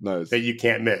it that you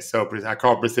can't miss. So I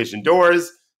called Precision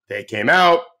Doors. They came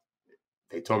out.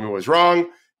 They told me what was wrong.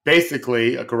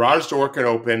 Basically, a garage door can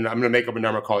open. I'm going to make up a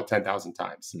number, call it 10,000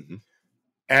 times. Mm-hmm.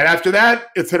 And after that,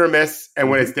 it's hit or miss. And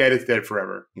when it's dead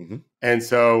forever. Mm-hmm. And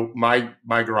so my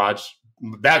garage,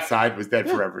 that side was dead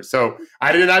forever. So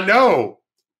I did not know.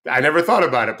 I never thought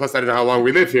about it. Plus, I didn't know how long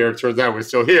we live here. It turns out we're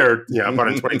still here, about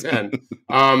in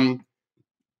 2010.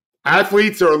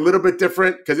 Athletes are a little bit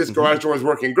different because this garage door was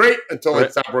working great until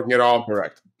it stopped working at all.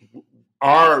 Correct.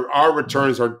 Our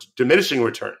returns are diminishing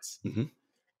returns. Mm-hmm.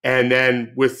 And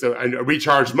then with a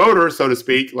recharged motor, so to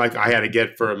speak, like I had to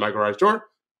get for my garage door,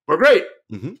 we're great,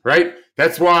 right?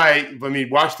 That's why,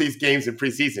 watch these games in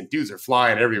preseason. Dudes are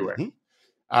flying everywhere.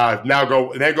 Mm-hmm. Now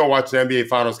go watch the NBA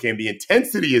Finals game. The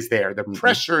intensity is there. The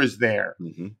pressure is there.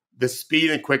 Mm-hmm. The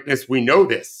speed and quickness, we know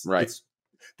this. Right.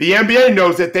 The NBA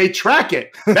knows that they track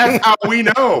it. That's how we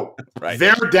know. Right.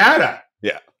 Their data.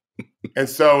 Yeah. And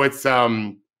so it's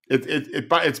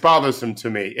bothersome to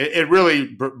me. It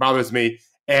really bothers me.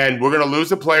 And we're going to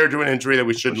lose a player to an injury that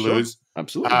we shouldn't lose.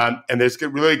 Absolutely. And there's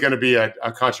really going to be a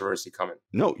controversy coming.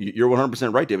 No, you're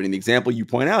 100% right, David. And the example you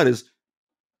point out is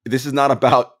this is not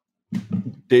about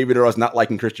David or us not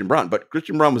liking Christian Braun, but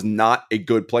Christian Braun was not a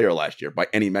good player last year by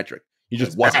any metric. He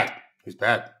just wasn't. He's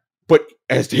bad. But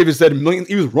as David said,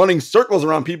 he was running circles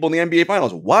around people in the NBA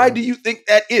Finals. Why do you think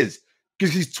that is?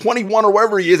 Because he's 21 or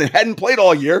wherever he is and hadn't played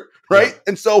all year, right? Yeah.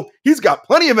 And so he's got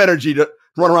plenty of energy to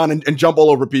run around and jump all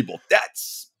over people.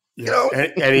 That's,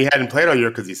 and he hadn't played all year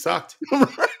because he sucked.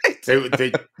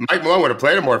 Right. Mike Malone would have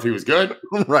played him more if he was good.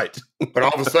 Right. But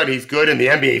all of a sudden he's good in the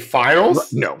NBA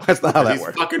Finals? No, that's not how that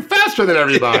works. He's fucking faster than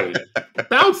everybody.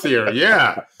 Bouncier,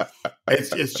 yeah.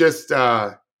 It's just,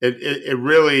 it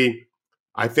really,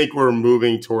 I think we're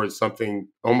moving towards something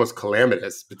almost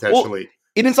calamitous potentially. Well,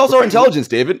 it insults our intelligence,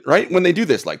 David. Right when they do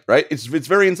this, right? It's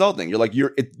very insulting. You're like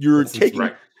you're taking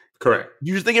right. Correct.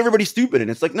 You just think everybody's stupid,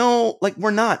 and it's like no, like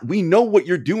we're not. We know what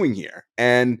you're doing here.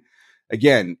 And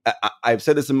again, I've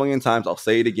said this a million times. I'll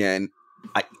say it again.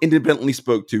 I independently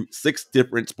spoke to 6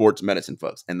 different sports medicine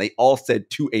folks, and they all said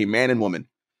to a man and woman,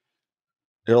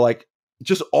 they're like,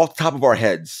 just off the top of our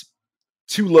heads,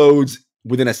 2 loads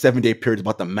within a 7-day period is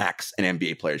about the max an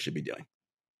NBA player should be doing.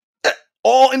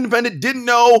 All independent didn't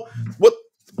know what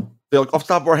they're like off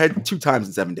the top of our head 2 times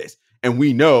in 7 days. And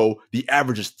we know the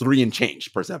average is 3 and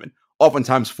change per 7,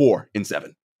 oftentimes 4 in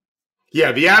 7.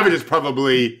 Yeah, the average is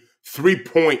probably 3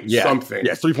 point something.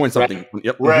 Yeah, 3 point something. Right?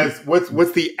 Yep. Whereas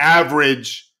what's the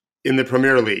average in the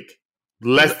Premier League?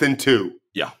 Less than 2.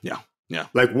 Yeah.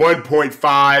 Like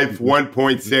 1.5,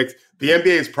 1.6. The NBA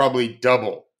is probably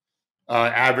double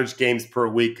average games per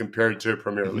week compared to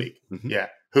Premier League. Yeah,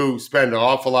 who spend an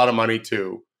awful lot of money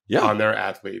too on their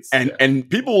athletes. And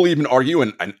people will even argue,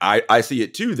 and I see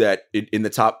it too, that in the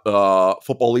top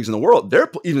football leagues in the world,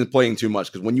 they're even playing too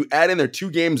much, because when you add in their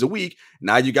 2 games a week,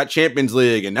 now you got Champions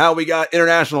League, and now we got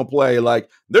international play. Like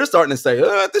they're starting to say,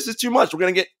 this is too much. We're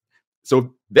gonna get.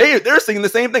 So they're seeing the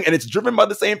same thing, and it's driven by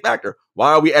the same factor.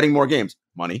 Why are we adding more games?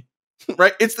 Money,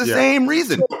 right? It's the same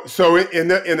reason. So in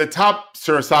the top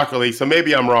soccer league, so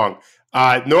maybe I'm wrong.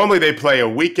 Normally they play a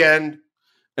weekend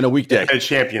and a weekday, and a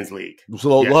Champions League.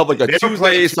 So they'll have like a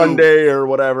Tuesday, Sunday, or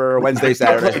whatever, Wednesday,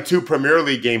 Saturday. They play 2 Premier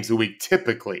League games a week.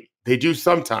 Typically, they do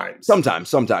sometimes.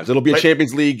 Sometimes it'll be a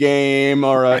Champions League game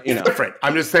or different.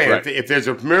 I'm just saying, if there's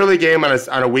a Premier League game on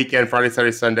a weekend, Friday,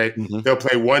 Saturday, Sunday, they'll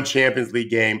play 1 Champions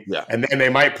League game, and then they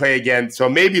might play again. So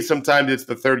maybe sometimes it's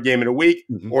the 3rd game in a week,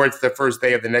 or it's the first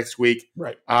day of the next week.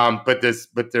 Right. But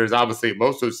there's obviously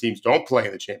most of those teams don't play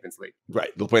in the Champions League.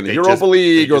 Right. They'll play in the Europa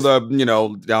League or the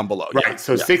down below. Right. Yeah.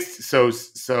 So 6. So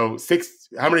 6.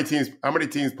 How many teams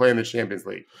play in the Champions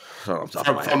League from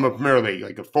the Premier League?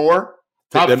 Like a 4.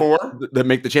 Top 4 that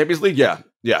make the Champions League, yeah.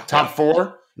 Top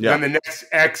 4, yeah. Then the next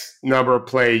X number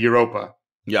play Europa,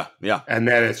 yeah. And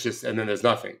then there's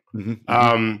nothing.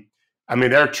 I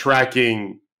mean, they're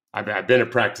tracking. I've been to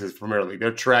practice Premier League.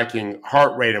 They're tracking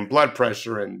heart rate and blood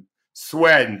pressure and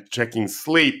sweat and checking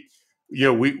sleep.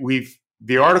 We've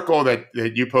the article that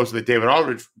you posted that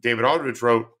David Aldridge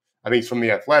wrote. I think it's from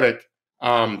the Athletic,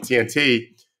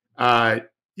 TNT.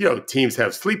 Teams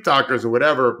have sleep doctors or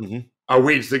whatever. Are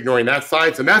we just ignoring that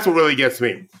science? And that's what really gets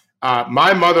me.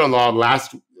 My mother-in-law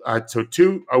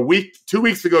 2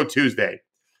 weeks ago Tuesday,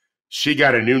 she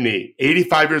got a new knee.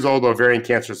 85 years old, ovarian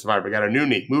cancer survivor, got a new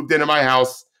knee. Moved into my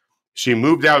house. She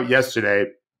moved out yesterday.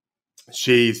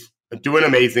 She's doing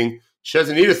amazing. She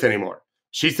doesn't need us anymore.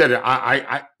 She said,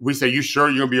 we said, you sure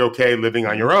you're going to be okay living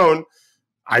on your own?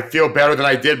 I feel better than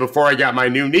I did before I got my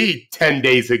new knee 10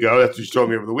 days ago. That's what she told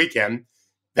me over the weekend.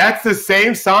 That's the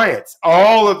same science.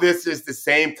 All of this is the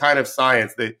same kind of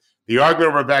science. The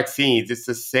argument over vaccines, it's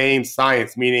the same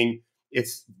science, meaning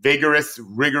it's vigorous,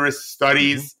 rigorous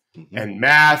studies and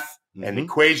math and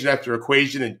equation after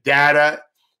equation and data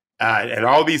and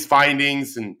all these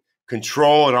findings and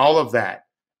control and all of that.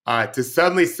 To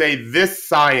suddenly say this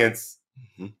science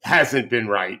hasn't been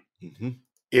right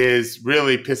is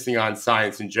really pissing on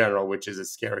science in general, which is a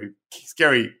scary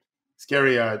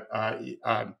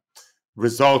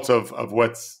result of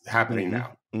what's happening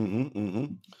now.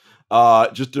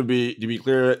 Just to be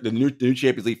clear, the new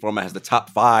Champions League format has the top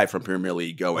 5 from Premier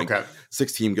League going.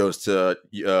 6 team goes to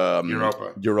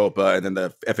Europa, and then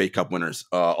the FA Cup winners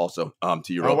also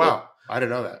to Europa. Oh wow, I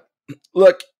didn't know that.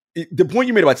 Look, the point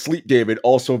you made about sleep, David,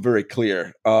 also very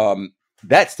clear.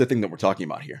 That's the thing that we're talking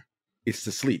about here. It's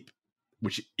the sleep,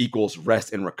 which equals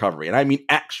rest and recovery, and I mean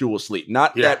actual sleep,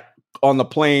 not that on the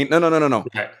plane. No.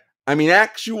 Okay. I mean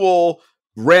actual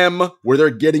REM, where they're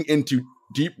getting into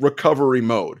deep recovery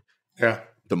mode. Yeah.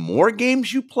 The more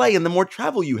games you play and the more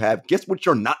travel you have, guess what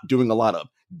you're not doing a lot of?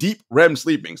 Deep REM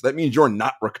sleeping. So that means you're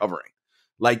not recovering.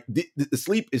 Like the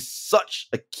sleep is such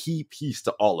a key piece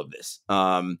to all of this.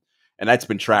 And that's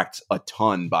been tracked a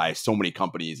ton by so many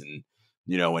companies and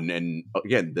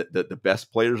again, the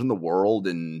best players in the world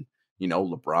and,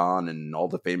 LeBron and all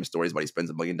the famous stories about he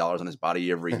spends $1 million on his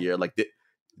body every year. Like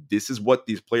this is what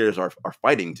these players are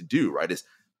fighting to do, right? Is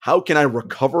how can I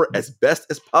recover as best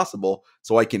as possible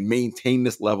so I can maintain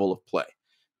this level of play?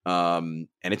 And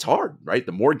it's hard, right?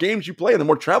 The more games you play and the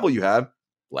more travel you have,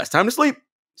 less time to sleep.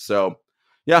 So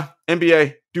yeah,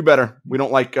 NBA, do better. We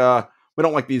don't like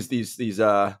these things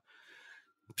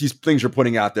you're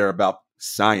putting out there about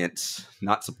science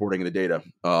not supporting the data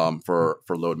for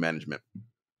load management.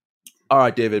 All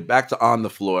right, David, back to on the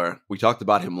floor. We talked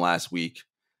about him last week.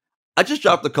 I just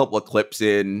dropped a couple of clips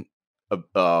in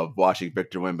of watching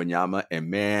Victor Wembanyama, and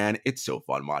man, it's so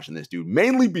fun watching this dude,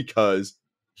 mainly because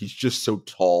he's just so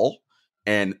tall,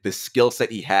 and the skill set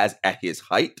he has at his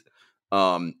height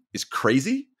is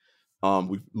crazy.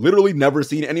 We've literally never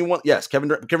seen anyone. Yes,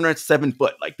 Kevin Durant's 7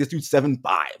 foot. Like, this dude's 7'5".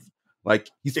 Like,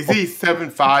 is he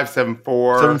 7'5", 7'4"?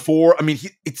 7'4". I mean,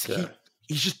 he's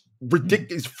just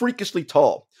ridiculous. He's freakishly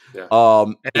tall. Yeah.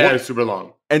 And super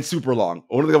long. And super long.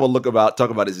 One thing I will talk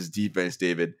about is his defense,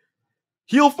 David.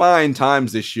 He'll find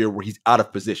times this year where he's out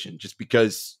of position, just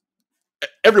because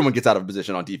everyone gets out of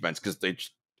position on defense because they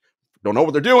just don't know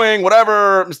what they're doing,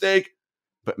 whatever, mistake.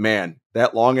 But man,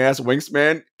 that long-ass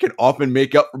wingspan can often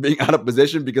make up for being out of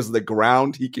position because of the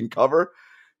ground he can cover.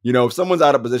 You know, if someone's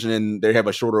out of position and they have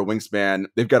a shorter wingspan,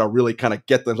 they've got to really kind of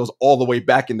get themselves all the way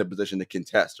back into position to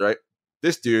contest, right?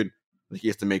 This dude, he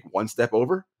has to make one step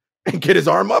over and get his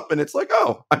arm up, and it's like,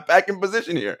 oh, I'm back in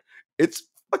position here. It's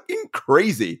fucking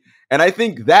crazy. And I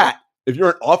think that if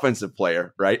you're an offensive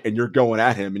player, right, and you're going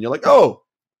at him and you're like, oh,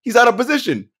 he's out of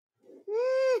position.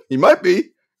 He might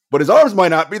be, but his arms might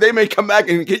not be. They may come back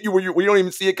and hit you where you don't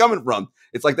even see it coming from.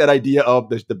 It's like that idea of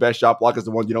the best shot block is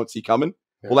the one you don't see coming.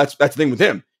 Yeah. Well, that's the thing with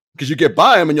him, because you get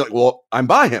by him and you're like, well, I'm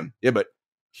by him. Yeah, but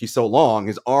he's so long,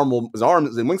 his arms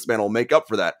and wingspan will make up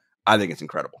for that. I think it's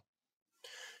incredible.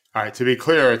 All right, to be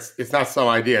clear, it's not some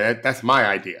idea. That's my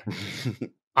idea.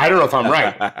 I don't know if I'm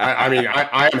right. I mean,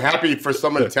 I am happy for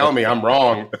someone to tell me I'm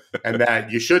wrong and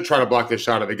that you should try to block the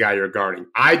shot of the guy you're guarding.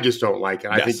 I just don't like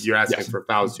it. I think you're asking for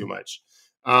fouls too much.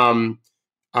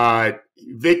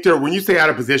 Victor, when you say out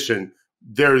of position,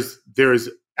 there's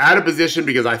out of position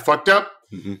because I fucked up.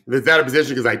 Mm-hmm. There's out of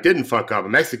position because I didn't fuck up.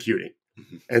 I'm executing.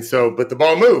 Mm-hmm. And so, but the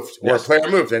ball moved or a player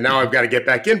moved, and now I've got to get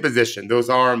back in position. Those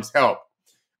arms help.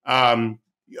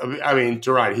 I mean,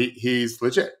 Gerard, he's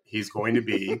legit. He's going to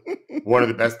be one of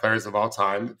the best players of all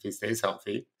time if he stays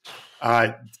healthy.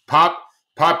 Pop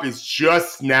is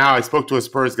just now. I spoke to a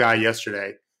Spurs guy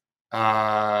yesterday.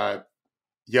 Pop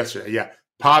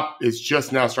is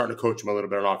just now starting to coach him a little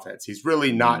bit on offense. He's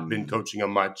really not been coaching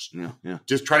him much. Yeah.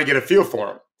 Just trying to get a feel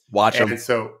for him. Watch him.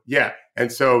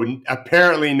 And so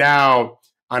apparently now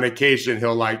on occasion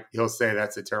he'll say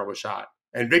that's a terrible shot.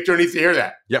 And Victor needs to hear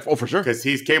that. Yeah, for sure. Because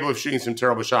he's capable of shooting some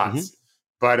terrible shots. Mm-hmm.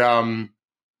 But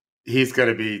he's going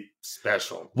to be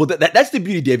special. Well, that's the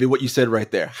beauty, David, what you said right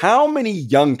there. How many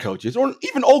young coaches, or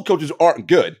even old coaches, aren't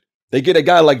good? They get a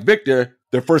guy like Victor,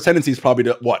 their first tendency is probably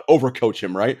to, overcoach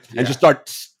him, right? Yeah. And just start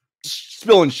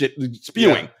spewing.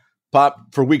 Yeah. Pop,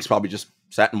 for weeks, probably just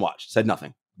sat and watched, said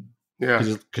nothing. Yeah.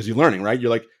 Because you're learning, right? You're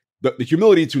like, the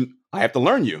humility to, I have to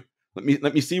learn you.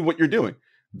 Let me see what you're doing.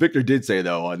 Victor did say,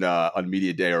 though, on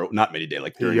media day, or not media day,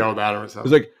 like he yelled at him or something.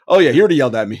 He was like, "Oh yeah, he already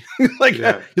yelled at me." He's like,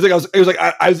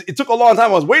 it took a long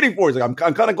time. I was waiting for it. He's like,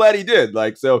 I'm kind of glad he did.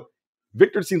 Like, so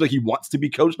Victor seems like he wants to be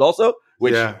coached also.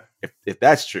 Which, if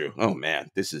that's true, oh man,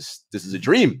 this is a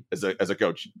dream as a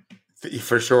coach.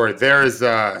 For sure. There's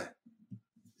I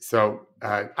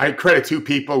credit two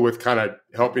people with kind of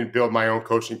helping build my own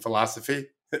coaching philosophy.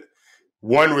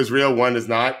 One was real, one is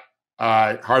not.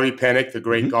 Harvey Penick, the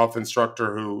great golf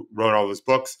instructor who wrote all those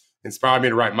books, inspired me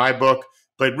to write my book,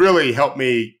 but really helped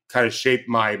me kind of shape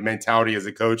my mentality as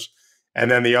a coach. And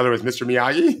then the other was Mr.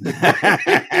 Miyagi.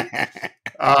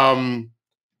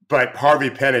 But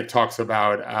Harvey Penick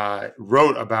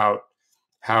wrote about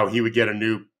how he would get a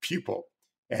new pupil.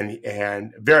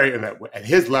 And very at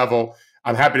his level,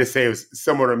 I'm happy to say it was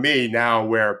similar to me now,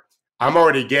 where they're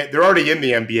already in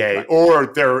the NBA, right, or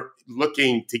they're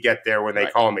looking to get there when they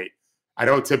call me. I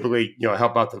don't typically,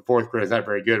 help out the fourth grade. It's not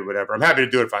very good or whatever. I'm happy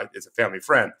to do it if it's a family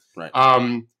friend. Right.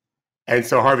 And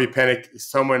so Harvey Penick,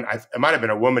 it might have been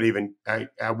a woman even, I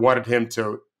wanted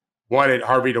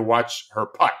Harvey to watch her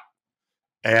putt.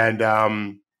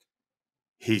 And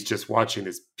he's just watching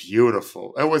this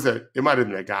beautiful. It might have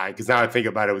been a guy, because now I think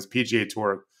about it, it was PGA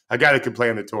Tour, a guy that could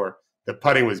play on the tour. The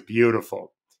putting was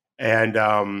beautiful. And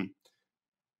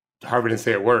Harvey didn't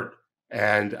say a word.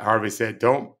 And Harvey said,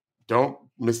 don't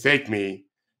mistake me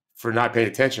for not paying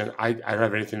attention. I don't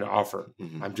have anything to offer.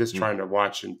 Mm-hmm. I'm just trying to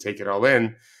watch and take it all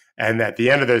in. And at the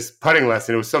end of this putting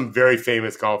lesson, it was some very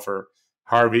famous golfer,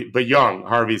 Harvey, but young.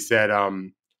 Harvey said,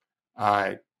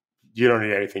 you don't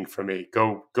need anything from me.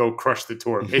 Go crush the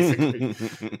tour, basically.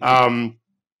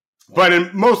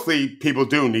 But mostly people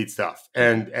do need stuff.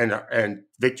 And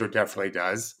Victor definitely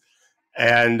does.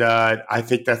 And I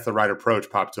think that's the right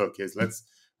approach Pop took, is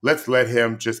let's let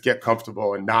him just get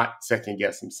comfortable and not second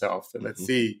guess himself. And let's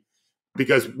see,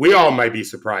 because we all might be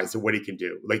surprised at what he can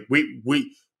do. Like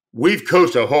we've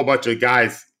coached a whole bunch of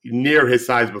guys near his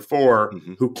size before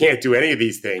who can't do any of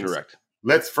these things. Correct.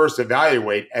 Let's first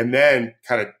evaluate and then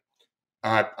kind of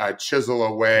chisel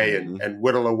away and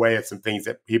whittle away at some things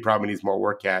that he probably needs more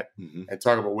work at, and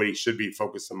talk about what he should be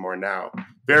focusing more now.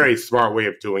 Very smart way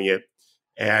of doing it,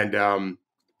 and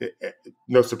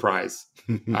no surprise,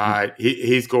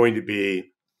 he's going to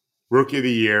be Rookie of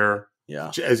the Year.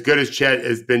 Yeah, as good as Chet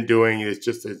has been doing, is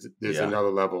just there's another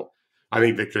level. I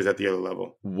think Victor's at the other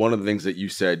level. One of the things that you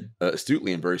said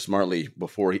astutely and very smartly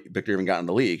before Victor even got in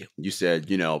the league, you said,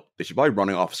 they should probably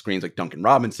running off screens like Duncan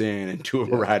Robinson and do a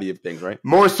variety of things, right?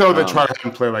 More so than try to have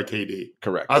him play like KD.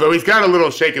 Correct. Although he's got a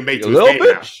little shake and bake to his game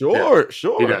bit, now. Sure.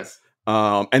 He does.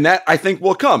 And that I think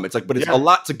will come. It's like, but it's a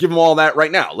lot to give him all that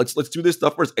right now. Let's do this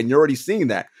stuff first. And you're already seeing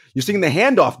that. You're seeing the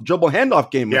dribble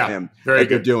handoff game with him very that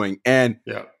you're doing. And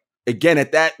again,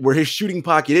 at that where his shooting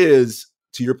pocket is,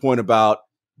 to your point about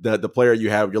the player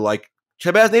you have, you're like,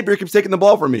 Shabazz Napier keeps taking the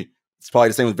ball from me. It's probably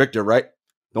the same with Victor, right?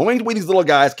 The only way these little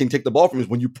guys can take the ball from you is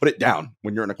when you put it down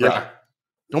when you're in a crowd. Yeah.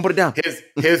 Don't put it down.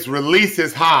 His release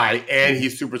is high, and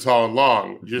he's super tall and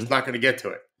long. You're just not going to get to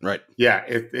it. Right. Yeah,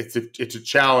 it's a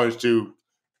challenge to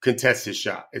contest his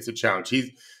shot. It's a challenge.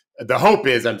 The hope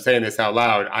is, I'm saying this out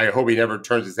loud, I hope he never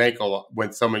turns his ankle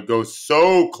when someone goes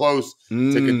so close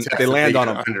to contest. They land on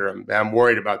him. Under him. I'm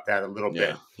worried about that a little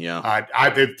bit. Yeah.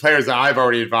 The players that I've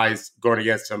already advised going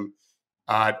against him,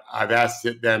 I've asked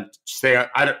them to stay.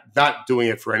 Not doing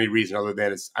it for any reason other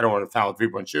than I don't want to foul a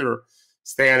 3-point shooter.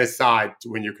 Stay on his side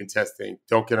when you're contesting.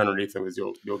 Don't get underneath him because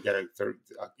you'll get a third.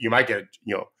 You might get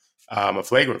a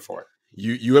flagrant for it.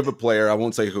 You have a player, I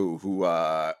won't say who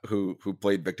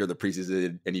played Victor the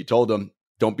preseason, and you told him,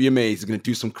 don't be amazed. He's going to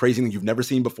do some crazy thing you've never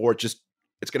seen before. It's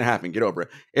going to happen. Get over it.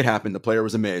 It happened. The player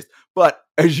was amazed. But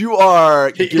as you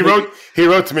are... He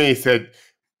wrote to me, he said,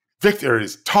 Victor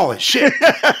is tall as shit.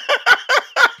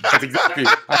 That's exactly.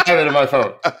 I have it in my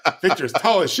phone. Victor's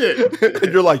tall as shit.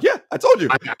 And you're like, yeah, I told you.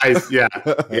 He's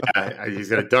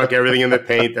going to dunk everything in the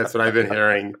paint. That's what I've been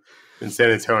hearing in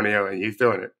San Antonio, and he's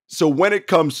doing it. So when it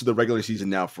comes to the regular season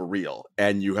now for real,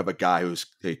 and you have a guy who's,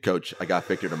 hey, coach, I got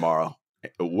Victor tomorrow,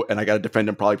 and I got to defend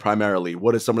him probably primarily,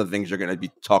 what are some of the things you're going to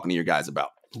be talking to your guys about?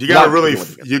 You got to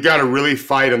really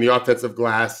fight on the offensive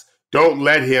glass. Don't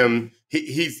let him.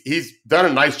 He's done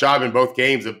a nice job in both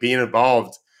games of being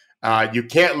involved. You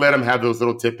can't let him have those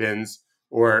little tip-ins,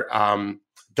 or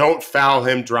don't foul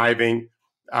him driving.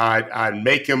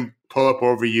 Make him pull up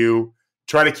over you.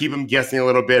 Try to keep him guessing a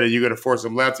little bit. Are you going to force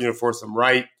him left? Are you going to force him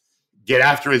right? Get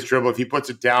after his dribble. If he puts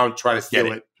it down, try to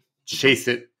steal it. Chase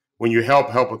it. When you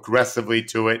help aggressively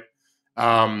to it.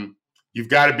 You've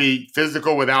got to be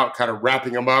physical without kind of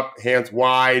wrapping him up, hands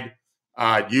wide.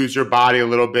 Use your body a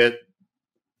little bit,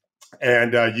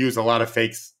 and use a lot of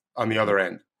fakes on the other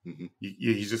end. Mm-hmm.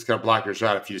 He's just going to block your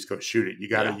shot if you just go shoot it. You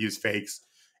got to use fakes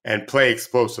and play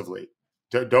explosively.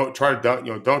 Don't try to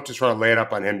dunk. Don't just try to lay it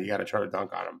up on him. You got to try to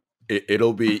dunk on him.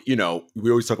 It'll be, we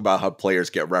always talk about how players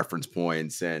get reference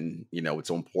points, and it's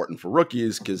so important for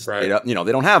rookies because they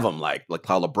don't have them like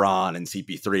Kyle LeBron and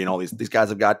CP3 and all these guys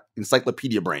have got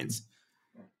encyclopedia brains.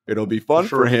 It'll be fun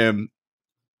for him.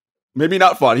 Maybe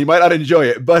not fun. He might not enjoy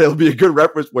it, but it'll be a good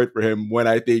reference point for him when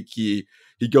I think he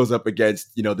goes up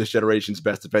against, this generation's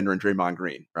best defender in Draymond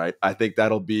Green, right? I think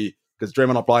that'll be, because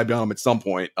Draymond will probably be on him at some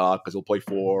point because he'll play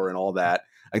 4 and all that.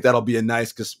 I think that'll be a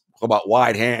nice, because about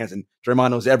wide hands, and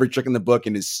Draymond knows every trick in the book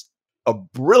and is a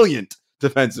brilliant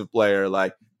defensive player.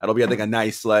 Like, that'll be, I think, a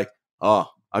nice,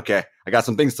 okay, I got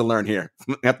some things to learn here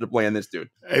after playing this dude.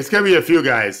 It's going to be a few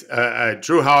guys.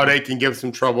 Drew Holiday can give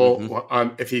some trouble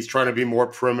if he's trying to be more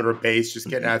perimeter based, just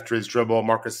getting after his dribble.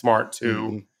 Marcus Smart,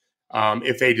 too,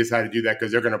 if they decide to do that,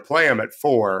 because they're going to play him at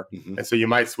 4, and so you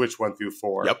might switch 1 through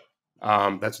 4. Yep.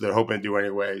 That's what they're hoping to do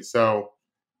anyway. So,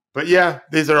 but yeah,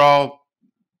 these are all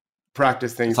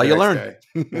practice things. That's how you learn.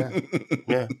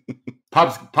 Yeah.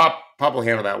 Pop will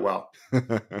handle that well.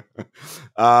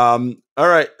 All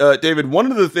right, David,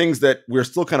 one of the things that we're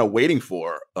still kind of waiting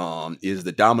for is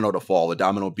the domino to fall, the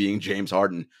domino being James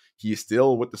Harden. He is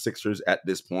still with the Sixers at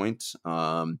this point.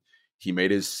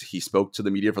 He spoke to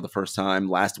the media for the first time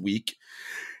last week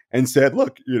and said,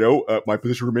 look, my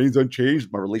position remains unchanged.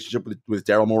 My relationship with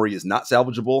Daryl Morey is not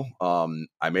salvageable.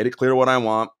 I made it clear what I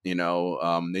want. They know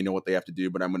what they have to do,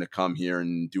 but I'm going to come here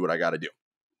and do what I got to do.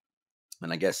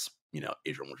 And I guess,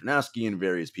 Adrian Wojnarowski and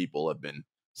various people have been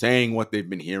saying what they've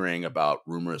been hearing about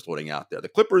rumors floating out there. The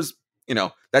Clippers,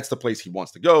 that's the place he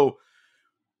wants to go.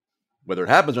 Whether it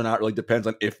happens or not really depends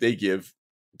on if they give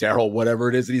Daryl whatever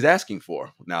it is that he's asking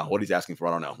for. Now, what he's asking for,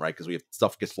 I don't know, right? Because we have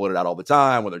stuff gets floated out all the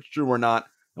time, whether it's true or not.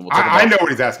 And we'll I know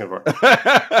what he's asking for.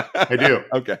 I do.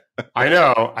 Okay. I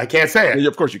know. I can't say it.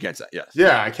 Of course you can't say it. Yes.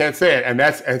 Yeah, I can't say it.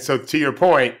 And so to your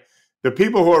point, the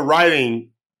people who are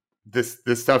writing this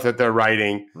stuff that they're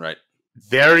writing, right,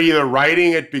 they're either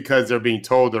writing it because they're being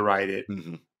told to write it,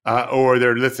 or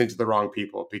they're listening to the wrong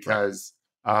people. Because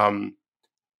I'm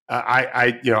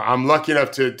lucky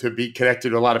enough to be connected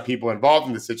to a lot of people involved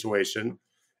in the situation,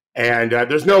 and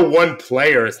there's no one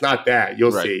player. It's not that.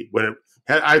 You'll see when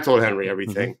I told Henry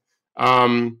everything.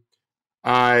 Daryl's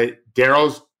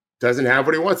doesn't have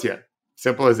what he wants yet.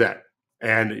 Simple as that.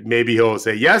 And maybe he'll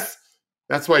say yes.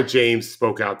 That's why James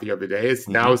spoke out the other day.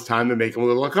 Now it's time to make him a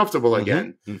little uncomfortable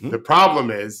again. The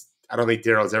problem is, I don't think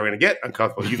Daryl's ever going to get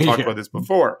uncomfortable. You've talked about this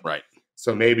before. Right.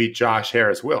 So maybe Josh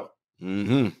Harris will.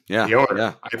 Yeah. The owner.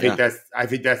 Yeah. I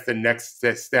think that's the next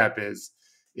step is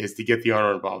to get the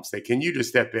owner involved. Say, can you just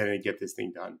step in and get this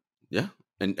thing done? Yeah.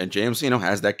 And James,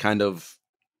 has that kind of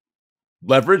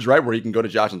leverage, right? Where he can go to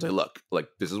Josh and say, look, like,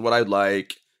 this is what I'd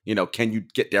like. Can you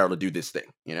get Daryl to do this thing?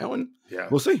 And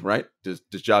we'll see, right? Does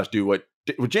Josh do what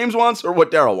James wants or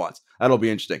what Daryl wants? That'll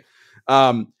be interesting.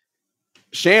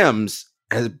 Shams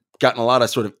has gotten a lot of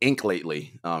sort of ink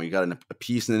lately. You got a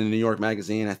piece in the New York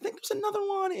Magazine. I think there's another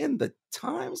one in the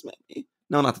Times, maybe.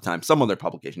 No, not the Times. Some other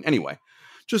publication. Anyway,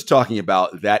 just talking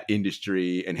about that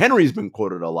industry. And Henry's been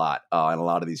quoted a lot in a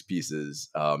lot of these pieces,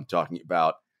 talking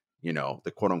about,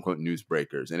 the quote unquote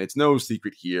newsbreakers. And it's no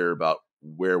secret here about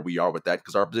where we are with that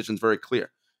because our position is very clear.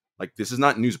 Like, this is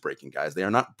not news breaking, guys. They are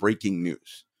not breaking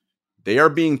news. They are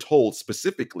being told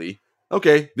specifically,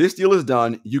 okay, this deal is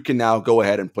done. You can now go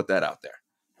ahead and put that out there.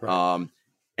 Right.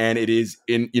 And it is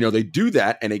they do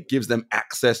that and it gives them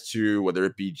access to whether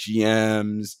it be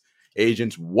GMs,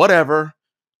 agents, whatever,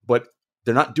 but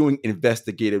they're not doing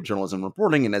investigative journalism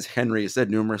reporting. And as Henry has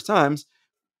said numerous times,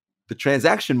 the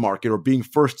transaction market or being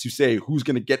first to say who's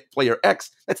going to get player X,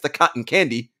 that's the cotton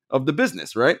candy of the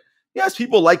business, right? Yes,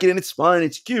 people like it and it's fun,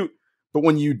 it's cute. But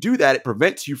when you do that, it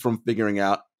prevents you from figuring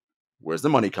out where's the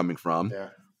money coming from,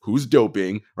 who's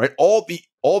doping, right? All the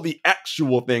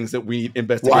actual things that we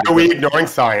investigate. Why are we ignoring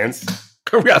science?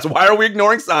 Yes, why are we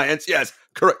ignoring science? Yes,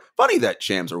 correct. Funny that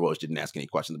Shams or Woj didn't ask any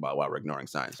questions about why we're ignoring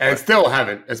science. And still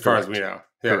haven't, as far as we know.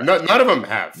 Yeah, none of them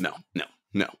have. No.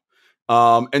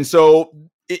 And so,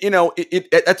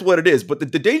 that's what it is. But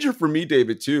the danger for me,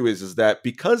 David, too, is that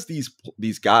because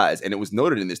these guys, and it was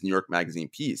noted in this New York Magazine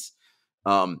piece,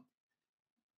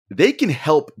 they can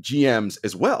help GMs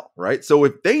as well, right? So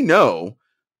if they know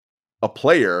a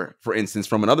player, for instance,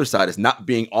 from another side is not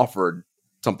being offered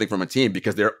something from a team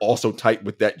because they're also tight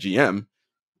with that GM,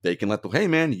 they can let hey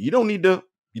man, you don't need to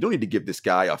give this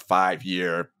guy a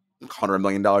 5-year, $100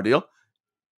 million deal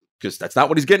because that's not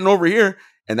what he's getting over here.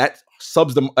 And that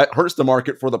hurts the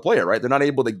market for the player, right? They're not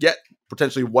able to get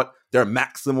potentially what their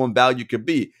maximum value could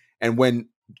be. And when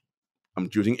I'm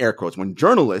using air quotes, when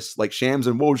journalists like Shams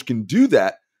and Woj can do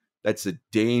that, that's a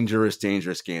dangerous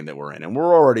game that we're in. And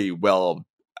we're already well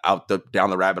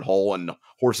down the rabbit hole and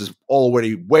horses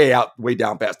already way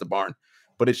down past the barn.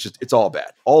 But it's all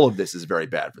bad. All of this is very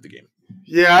bad for the game.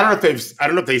 Yeah, I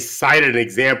don't know if they cited an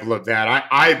example of that.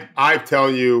 I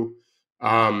tell you,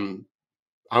 I'm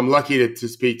lucky to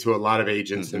speak to a lot of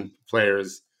agents and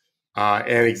players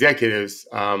and executives.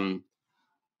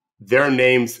 Their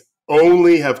names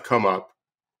only have come up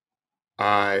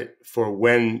for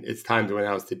when it's time to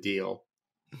announce the deal.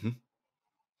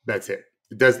 That's it.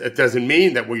 It doesn't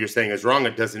mean that what you're saying is wrong.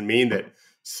 It doesn't mean that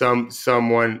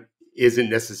someone isn't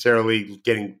necessarily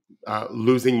getting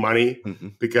losing money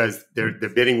because their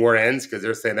bidding war ends because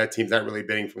they're saying that team's not really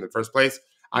bidding from the first place.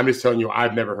 I'm just telling you,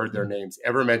 I've never heard their names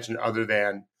ever mentioned other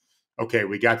than, okay,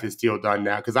 we got this deal done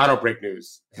now because I don't break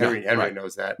news. Henry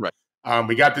knows that. Right.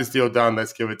 We got this deal done.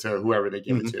 Let's give it to whoever they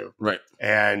give it to. Right.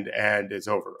 And it's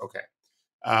over. Okay.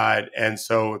 And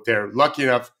so if they're lucky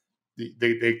enough,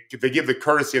 they give the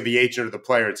courtesy of the agent or the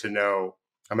player to know.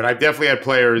 I mean, I've definitely had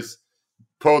players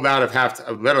pulled out of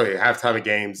halftime of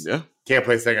games. Yeah. Can't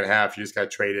play second half. You just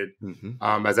got traded.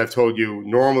 As I've told you,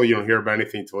 normally you don't hear about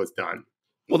anything until it's done.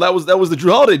 Well, that was the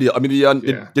Drew Holiday deal. I mean,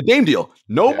 the Dame deal.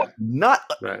 Not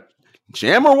right.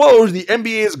 Sham or Woj, the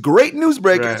NBA's great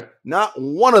newsbreakers. Right. Not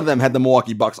one of them had the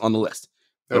Milwaukee Bucks on the list.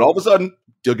 But all of a sudden,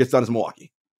 deal gets done as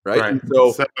Milwaukee. Right.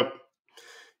 So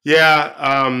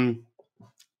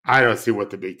I don't see what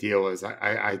the big deal is.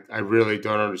 I really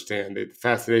don't understand the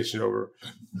fascination over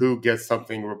who gets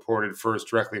something reported first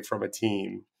directly from a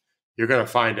team. You're going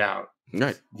to find out.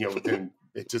 Right.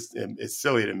 It's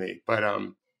silly to me, but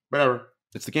whatever.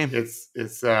 It's the game.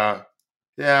 I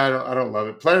don't love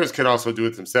it. Players could also do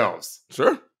it themselves.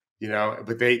 Sure.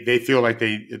 But they feel like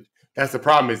that's the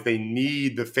problem is they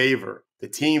need the favor. The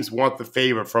teams want the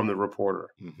favor from the reporter,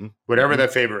 whatever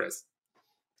that favor is.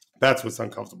 That's what's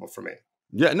uncomfortable for me.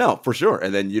 Yeah, no, for sure.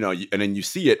 And then, you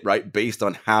see it, right, based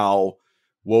on how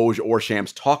Woj or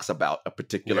Shams talks about a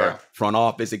particular front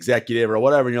office executive or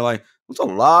whatever, and you're like, there's a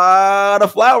lot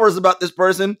of flowers about this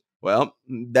person. Well,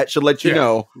 that should let you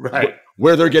know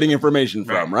where they're getting information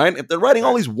from, right? If they're writing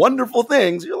all these wonderful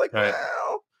things, you're like,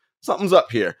 well, something's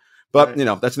up here. But,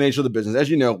 that's the nature of the business. As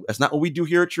you know, that's not what we do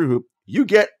here at True Hoop. You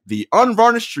get the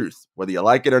unvarnished truth, whether you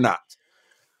like it or not.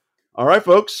 All right,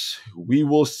 folks, we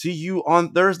will see you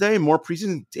on Thursday. More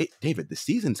preseason. David, the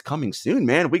season's coming soon,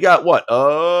 man. We got what?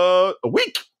 A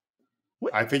week.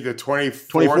 I think the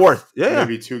 24th. Yeah.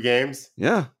 Maybe 2 games.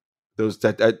 Yeah. Those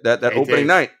that opening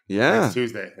night. Yeah. Next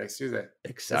Tuesday.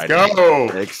 Exciting. Let's go.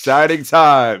 Exciting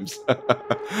times. All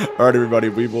right, everybody.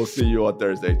 We will see you on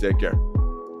Thursday. Take care.